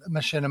about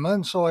Machinima,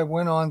 and so I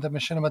went on to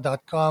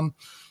machinima.com,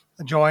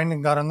 joined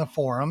and got on the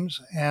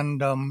forums.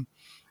 And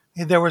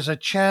there was a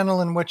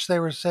channel in which they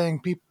were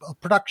saying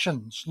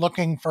productions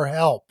looking for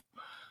help.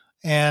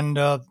 And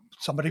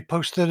somebody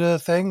posted a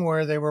thing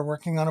where they were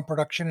working on a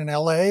production in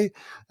LA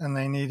and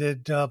they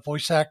needed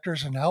voice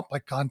actors and help. I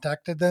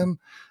contacted them.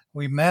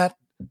 We met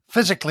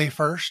physically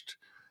first,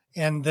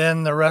 and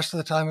then the rest of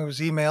the time it was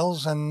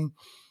emails, and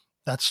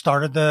that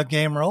started the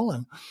game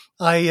rolling.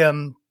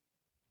 I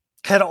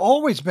had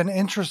always been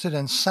interested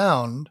in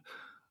sound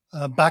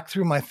back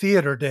through my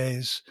theater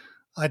days.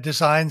 I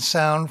designed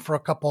sound for a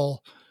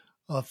couple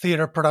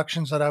theater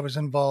productions that I was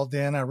involved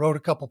in. I wrote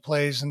a couple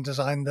plays and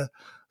designed the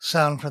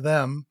sound for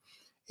them.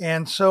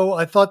 And so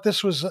I thought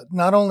this was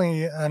not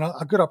only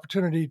a good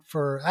opportunity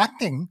for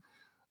acting,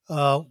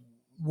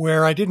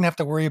 where I didn't have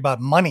to worry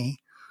about money.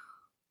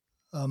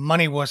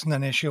 Money wasn't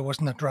an issue. It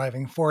wasn't a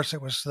driving force.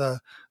 It was the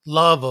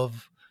love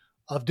of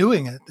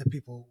doing it that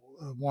people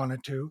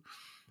wanted to.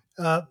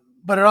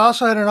 But it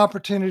also had an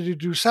opportunity to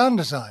do sound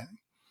design.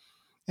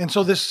 And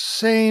so this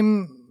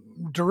same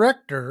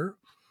director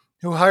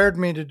who hired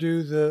me to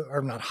do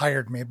or not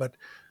hired me, but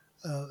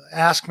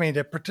asked me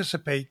to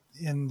participate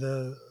in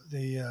the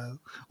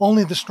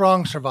Only the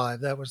Strong Survive.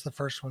 That was the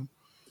first one.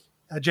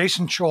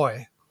 Jason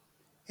Choi.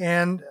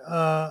 And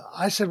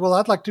I said, well,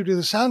 I'd like to do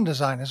the sound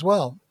design as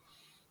well.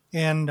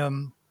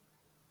 And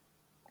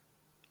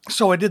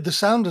so I did the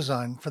sound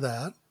design for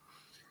that.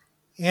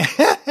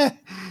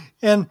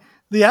 And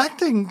the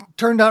acting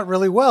turned out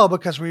really well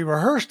because we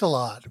rehearsed a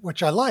lot,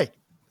 which I liked.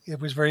 It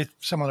was very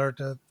similar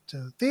to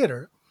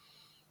theater.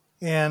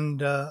 And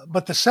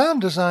but the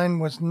sound design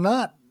was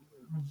not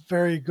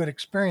very good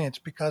experience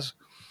because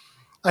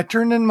I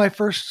turned in my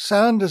first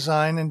sound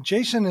design, and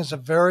Jason is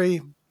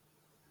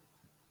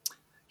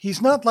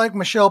he's not like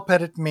Michelle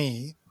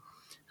Pettit-Me,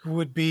 who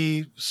would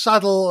be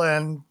subtle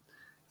and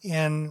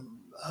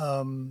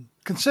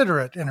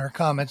considerate in her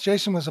comments.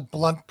 Jason was a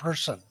blunt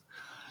person,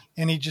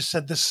 and he just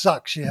said, "This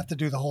sucks. You have to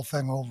do the whole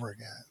thing over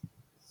again."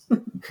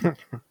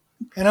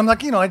 And I'm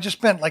like, I just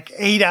spent like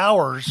 8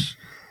 hours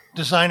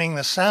designing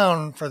the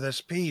sound for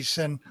this piece.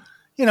 And,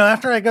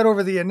 after I got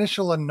over the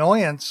initial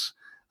annoyance,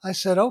 I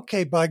said,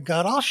 okay, by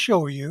God, I'll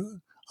show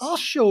you.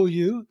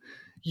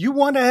 You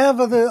want to have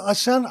a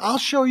sound? I'll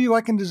show you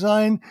I can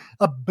design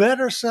a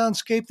better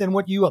soundscape than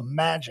what you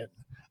imagine.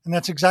 And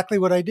that's exactly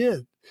what I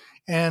did.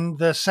 And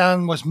the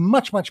sound was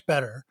much, much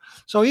better.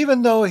 So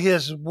even though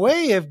his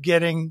way of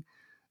getting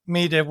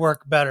me to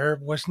work better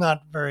was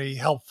not very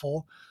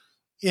helpful,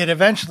 it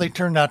eventually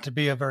turned out to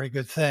be a very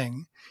good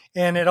thing.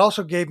 And it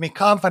also gave me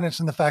confidence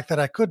in the fact that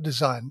I could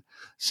design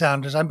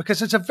sound design,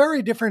 because it's a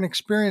very different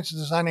experience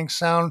designing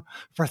sound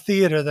for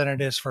theater than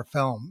it is for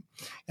film.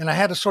 And I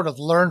had to sort of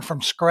learn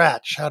from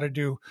scratch how to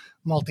do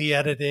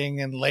multi-editing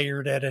and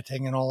layered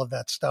editing and all of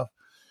that stuff.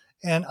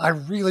 And I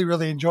really,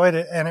 really enjoyed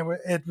it. And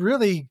it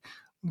really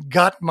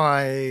got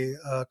my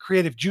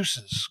creative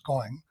juices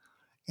going.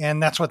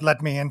 And that's what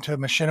led me into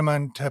Machinima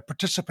and to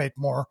participate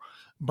more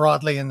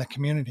broadly in the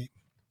community.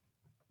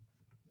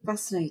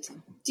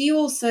 Fascinating. Do you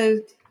also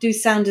do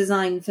sound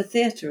design for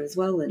theatre as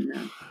well then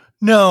now?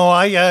 No,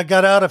 I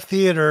got out of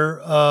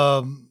theater.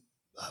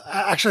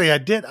 Actually, I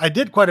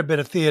did quite a bit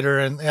of theater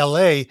in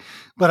LA,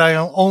 but I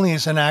only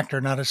as an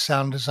actor, not as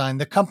sound design.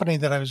 The company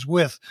that I was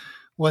with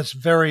was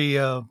very,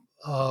 they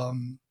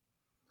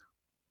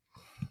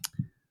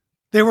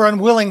were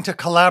unwilling to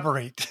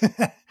collaborate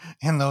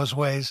in those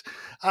ways.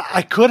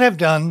 I could have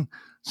done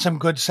some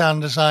good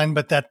sound design,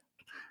 but that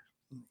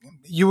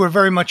you were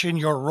very much in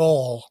your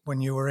role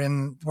when you were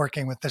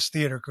working with this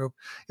theater group.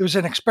 It was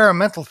an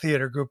experimental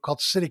theater group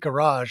called City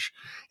Garage,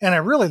 and I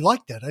really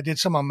liked it. I did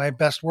some of my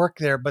best work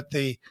there, but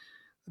the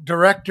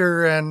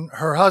director and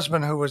her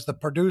husband, who was the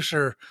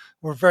producer,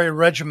 were very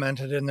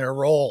regimented in their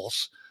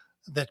roles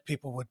that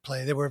people would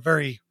play. They were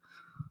very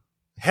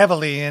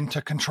heavily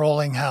into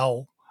controlling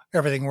how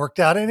everything worked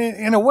out. And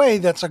in a way,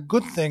 that's a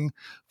good thing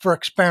for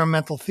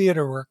experimental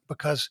theater work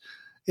because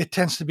it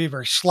tends to be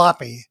very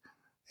sloppy.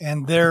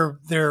 And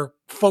their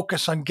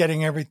focus on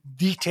getting everything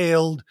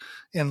detailed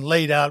and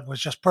laid out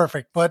was just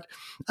perfect. But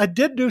I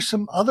did do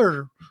some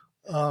other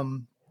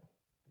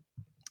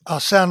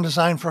sound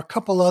design for a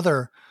couple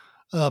other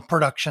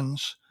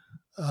productions,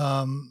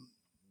 2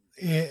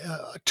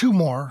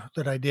 more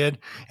that I did,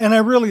 and I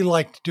really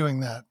liked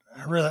doing that.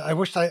 I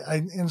wished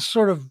I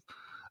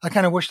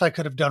kind of wished I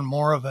could have done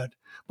more of it.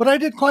 But I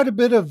did quite a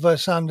bit of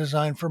sound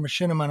design for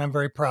Machinima, and I'm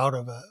very proud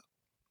of it.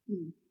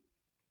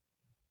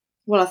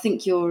 Well, I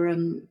think your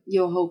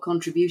whole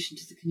contribution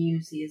to the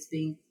community has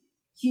been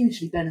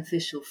hugely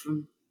beneficial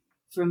from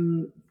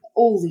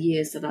all the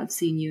years that I've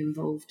seen you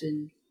involved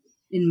in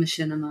in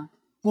machinima.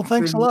 Well,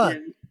 thanks a from, lot.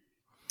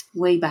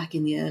 Way back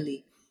in the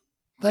early.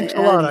 Thanks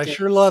a lot. early I days.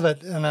 sure love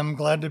it, and I'm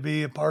glad to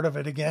be a part of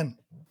it again.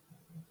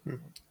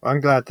 I'm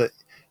glad that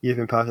you've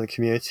been part of the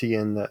community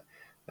and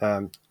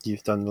that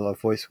you've done a lot of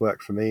voice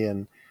work for me,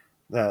 and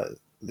the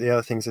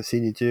other things I've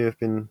seen you do have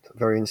been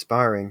very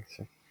inspiring.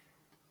 So.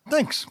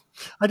 Thanks.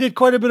 I did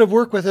quite a bit of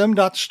work with M.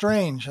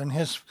 Strange and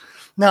his.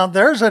 Now,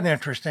 there's an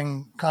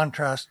interesting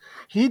contrast.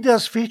 He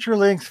does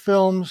feature-length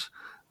films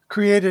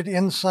created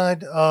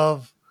inside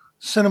of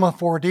Cinema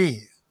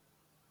 4D.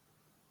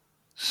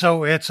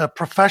 So it's a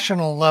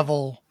professional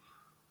level,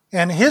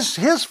 and his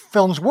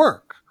films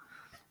work.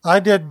 I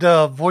did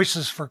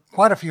voices for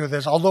quite a few of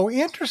this, although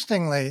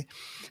interestingly,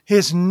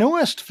 his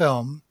newest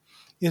film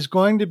is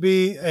going to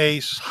be a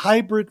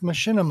hybrid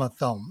machinima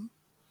film.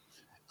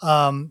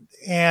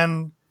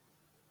 And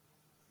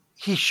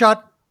he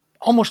shot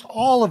almost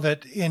all of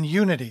it in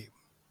Unity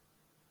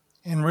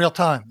in real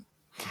time.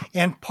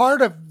 And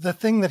part of the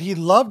thing that he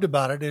loved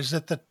about it is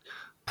that the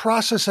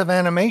process of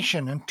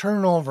animation and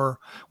turnover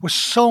was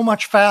so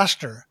much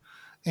faster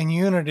in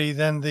Unity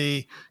than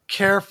the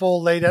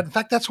careful laid out. In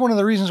fact, that's one of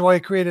the reasons why he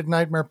created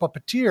Nightmare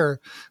Puppeteer,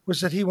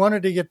 was that he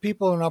wanted to give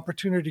people an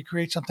opportunity to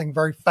create something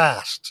very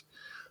fast,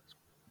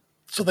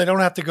 so they don't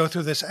have to go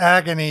through this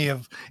agony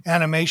of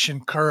animation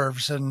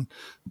curves and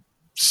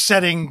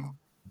setting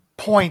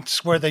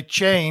points where they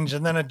change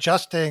and then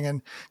adjusting,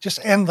 and just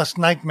endless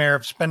nightmare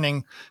of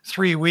spending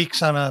 3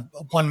 weeks on a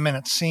 1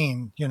 minute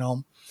scene.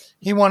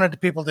 He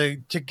wanted people to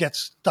get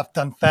stuff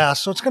done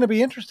fast. So it's going to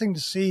be interesting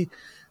to see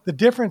the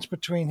difference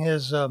between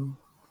his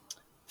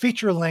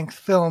feature-length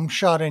film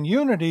shot in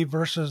Unity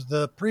versus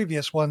the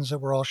previous ones that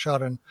were all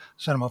shot in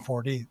Cinema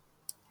 4D.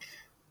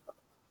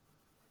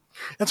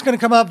 It's going to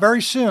come out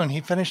very soon.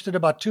 He finished it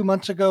about 2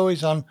 months ago.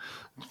 He's on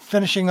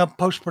finishing up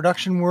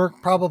post-production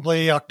work,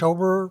 probably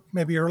October,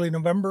 maybe early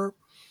November.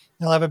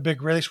 He'll have a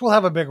big release. We'll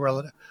have a big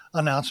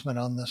announcement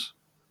on this.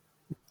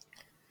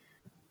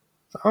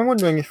 I'm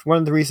wondering if one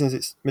of the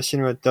reasons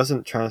machinima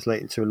doesn't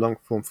translate into a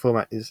long-form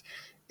format is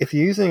if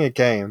you're using a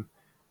game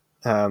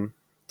to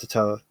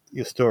tell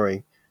your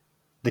story,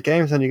 the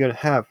game's only going to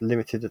have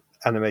limited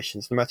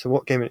animations, no matter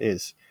what game it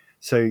is.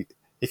 So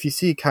if you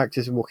see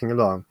characters walking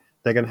along,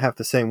 they're going to have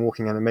the same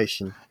walking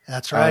animation.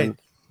 That's right. And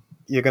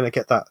you're going to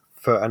get that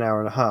for an hour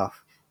and a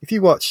half. If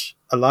you watch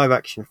a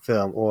live-action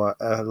film or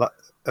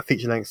a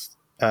feature-length,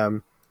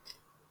 not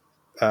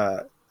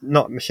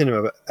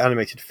machinima, but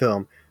animated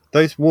film,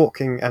 those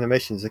walking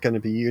animations are going to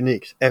be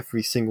unique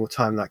every single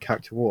time that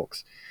character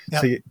walks.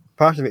 Yep. So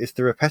part of it is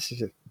the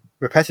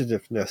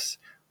repetitiveness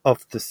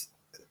of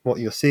what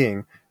you're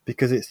seeing,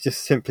 because it's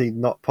just simply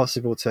not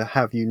possible to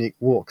have unique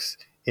walks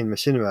in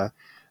machinima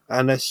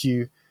unless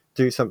you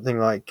do something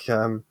like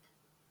you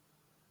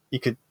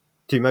could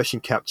do motion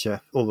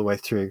capture all the way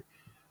through,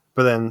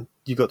 but then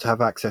you've got to have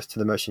access to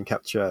the motion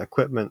capture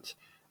equipment,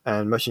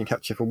 and motion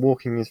capture for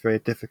walking is very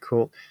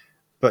difficult.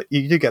 But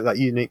you do get that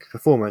unique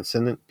performance,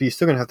 but you're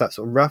still going to have that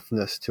sort of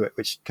roughness to it,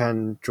 which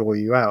can draw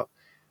you out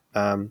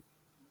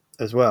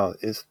as well.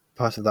 Is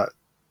part of that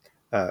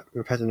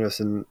repetitiveness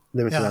and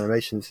limited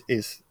animations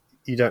is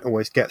you don't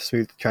always get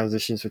smooth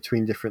transitions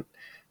between different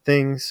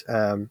things.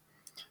 So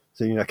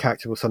a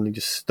character will suddenly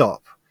just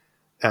stop,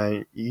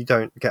 and you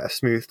don't get a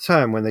smooth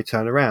turn when they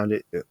turn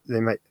around. They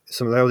make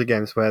some of the older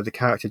games where the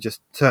character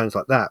just turns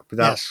like that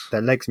without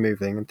their legs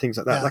moving and things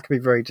like that. That can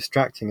be very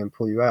distracting and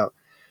pull you out.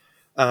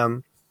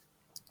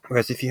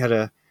 Whereas if you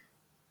had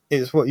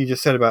it's what you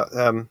just said about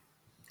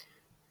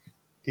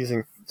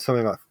using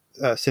something like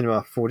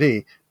Cinema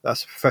 4D,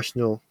 that's a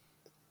professional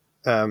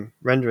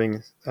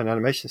rendering and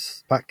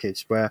animations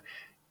package where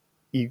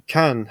you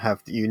can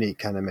have the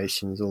unique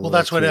animations. Well,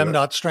 that's what M.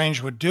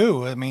 Strange would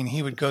do. I mean,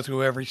 he would go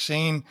through every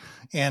scene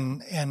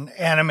and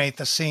animate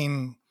the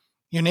scene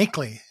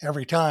uniquely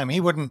every time. He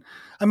wouldn't.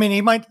 I mean,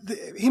 he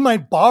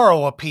might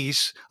borrow a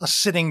piece, a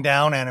sitting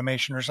down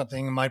animation or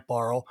something. He might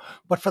borrow,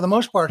 but for the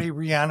most part, he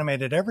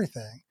reanimated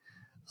everything.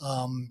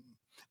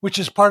 Which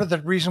is part of the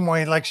reason why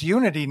he likes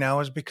Unity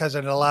now, is because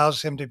it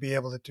allows him to be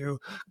able to do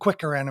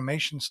quicker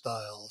animation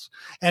styles.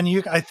 And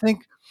I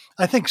think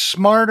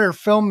smarter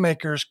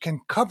filmmakers can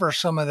cover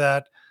some of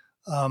that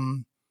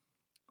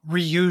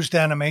reused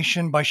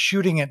animation by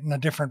shooting it in a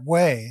different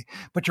way.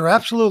 But you're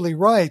absolutely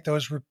right;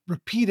 those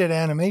repeated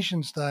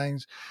animation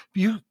styles,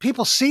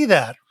 people see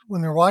that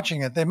when they're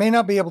watching it. They may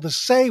not be able to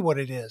say what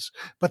it is,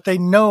 but they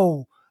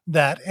know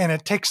that, and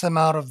it takes them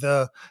out of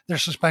their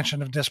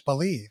suspension of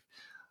disbelief.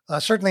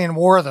 Certainly in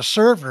War of the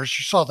Servers,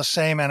 you saw the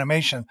same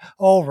animation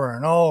over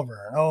and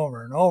over and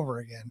over and over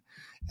again.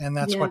 And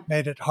that's what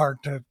made it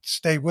hard to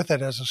stay with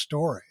it as a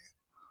story.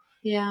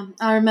 Yeah,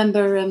 I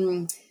remember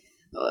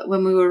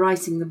when we were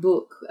writing the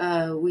book,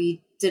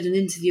 we did an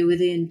interview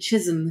with Ian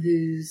Chisholm,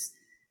 whose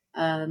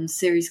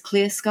series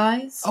Clear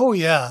Skies. Oh,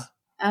 yeah.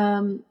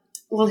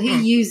 Well,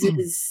 he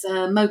uses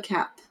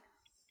mocap,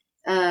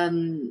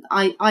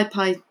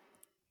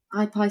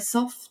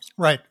 iPiSoft.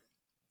 Right.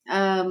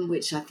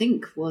 Which I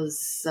think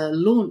was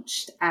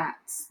launched at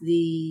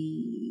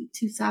the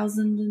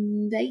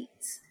 2008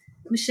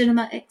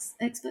 Machinima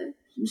Expo.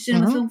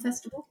 Machinima Film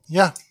Festival.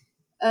 Yeah.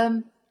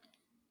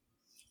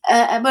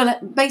 Well,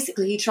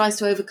 basically, he tries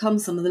to overcome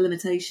some of the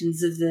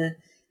limitations of the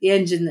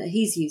engine that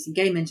he's using,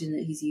 game engine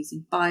that he's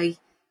using, by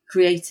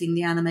creating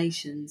the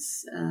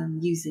animations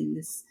using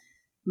this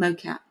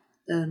mocap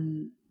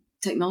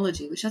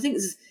technology, which I think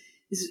is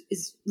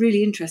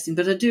really interesting.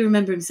 But I do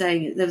remember him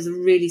saying there was a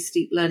really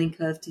steep learning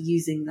curve to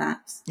using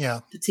that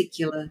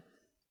particular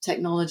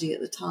technology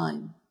at the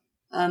time.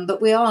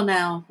 But we are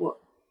now,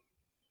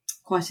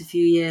 quite a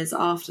few years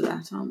after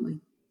that, aren't we?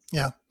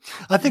 Yeah.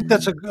 I think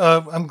that's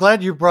I'm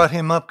glad you brought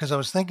him up because I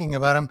was thinking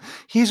about him.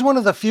 He's one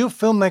of the few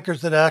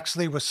filmmakers that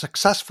actually was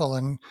successful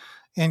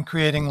in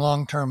creating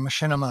long-term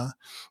machinima.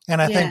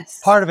 And I think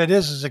part of it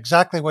is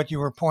exactly what you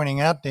were pointing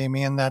out,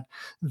 Damien, that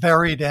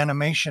varied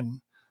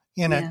animation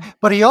in it.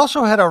 But he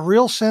also had a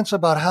real sense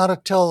about how to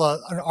tell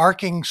an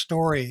arcing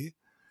story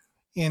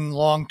in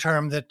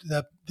long-term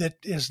that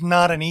is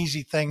not an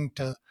easy thing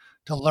to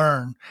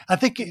learn. I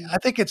think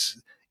it's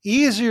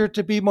easier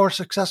to be more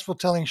successful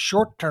telling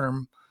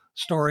short-term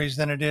stories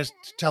than it is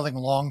telling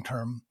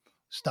long-term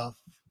stuff.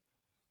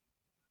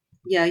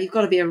 Yeah, you've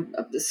got to be a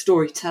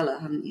storyteller,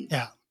 haven't you?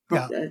 Yeah.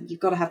 You've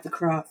got to have the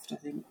craft, I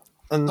think.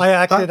 And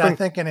I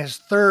think, in his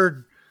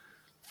third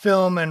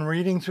film, and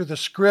reading through the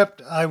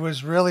script, I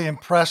was really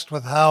impressed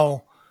with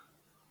how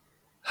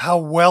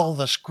well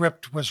the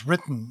script was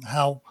written,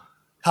 how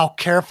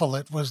careful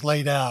it was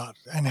laid out,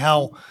 and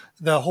how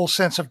the whole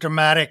sense of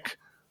dramatic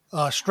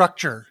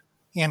structure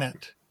in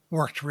it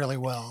worked really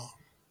well.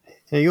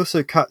 He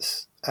also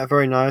cuts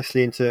very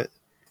nicely into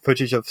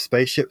footage of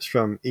spaceships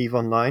from EVE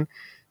Online.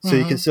 So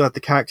you can still have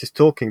the characters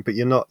talking, but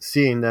you're not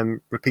seeing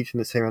them repeating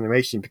the same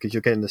animation because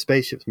you're getting the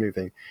spaceships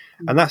moving.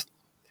 And that's,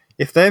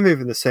 if they're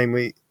moving the same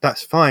way,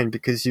 that's fine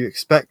because you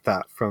expect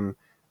that from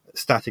a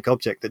static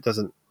object that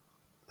doesn't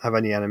have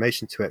any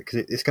animation to it,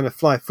 because it's going to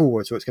fly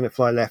forwards or it's going to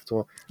fly left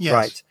or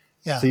right.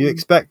 Yeah. So you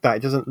expect that.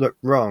 It doesn't look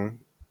wrong.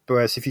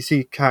 Whereas if you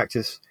see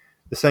characters,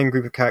 the same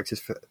group of characters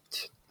for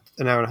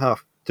an hour and a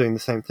half doing the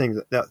same thing,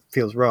 that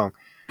feels wrong.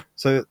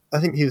 So I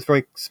think he was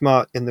very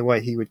smart in the way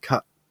he would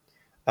cut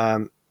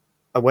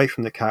away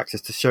from the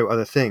characters to show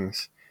other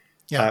things,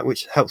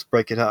 which helps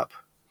break it up.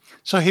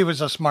 So he was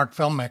a smart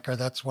filmmaker.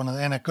 That's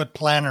and a good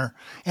planner,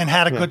 and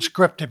had a good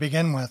script to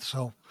begin with.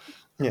 So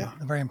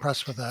I'm very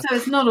impressed with that. So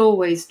it's not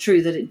always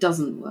true that it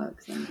doesn't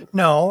work, then?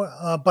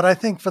 No, but I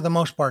think for the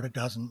most part it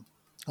doesn't.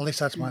 At least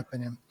that's my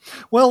opinion.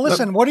 Well,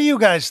 listen, what do you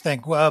guys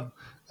think?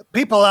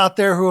 People out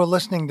there who are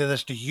listening to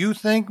this, do you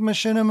think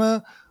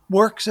machinima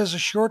works as a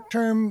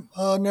short-term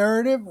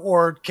narrative,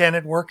 or can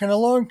it work in a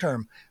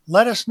long-term?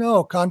 Let us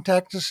know.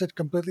 Contact us at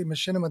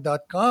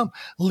completelymachinima.com.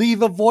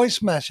 Leave a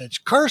voice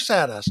message. Curse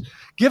at us.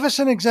 Give us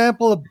an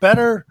example of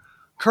better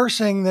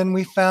cursing than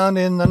we found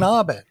in the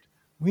Nobbit.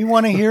 We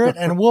want to hear it,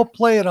 and we'll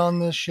play it on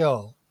this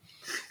show.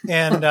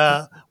 And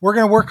we're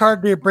going to work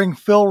hard to bring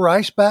Phil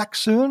Rice back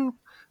soon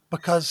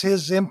because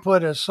his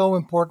input is so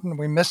important.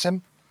 We miss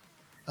him.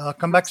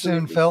 Come back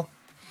soon, Phil.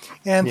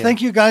 And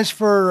thank you guys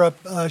for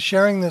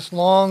sharing this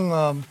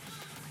long,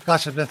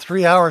 it's been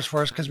 3 hours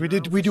for us because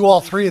we do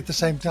all three at the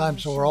same time,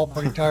 so we're all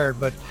pretty tired.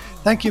 But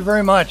thank you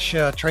very much,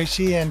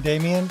 Tracy and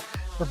Damien,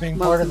 for being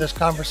part of this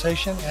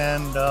conversation.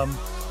 And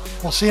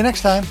we'll see you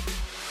next time.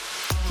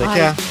 Take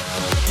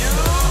care.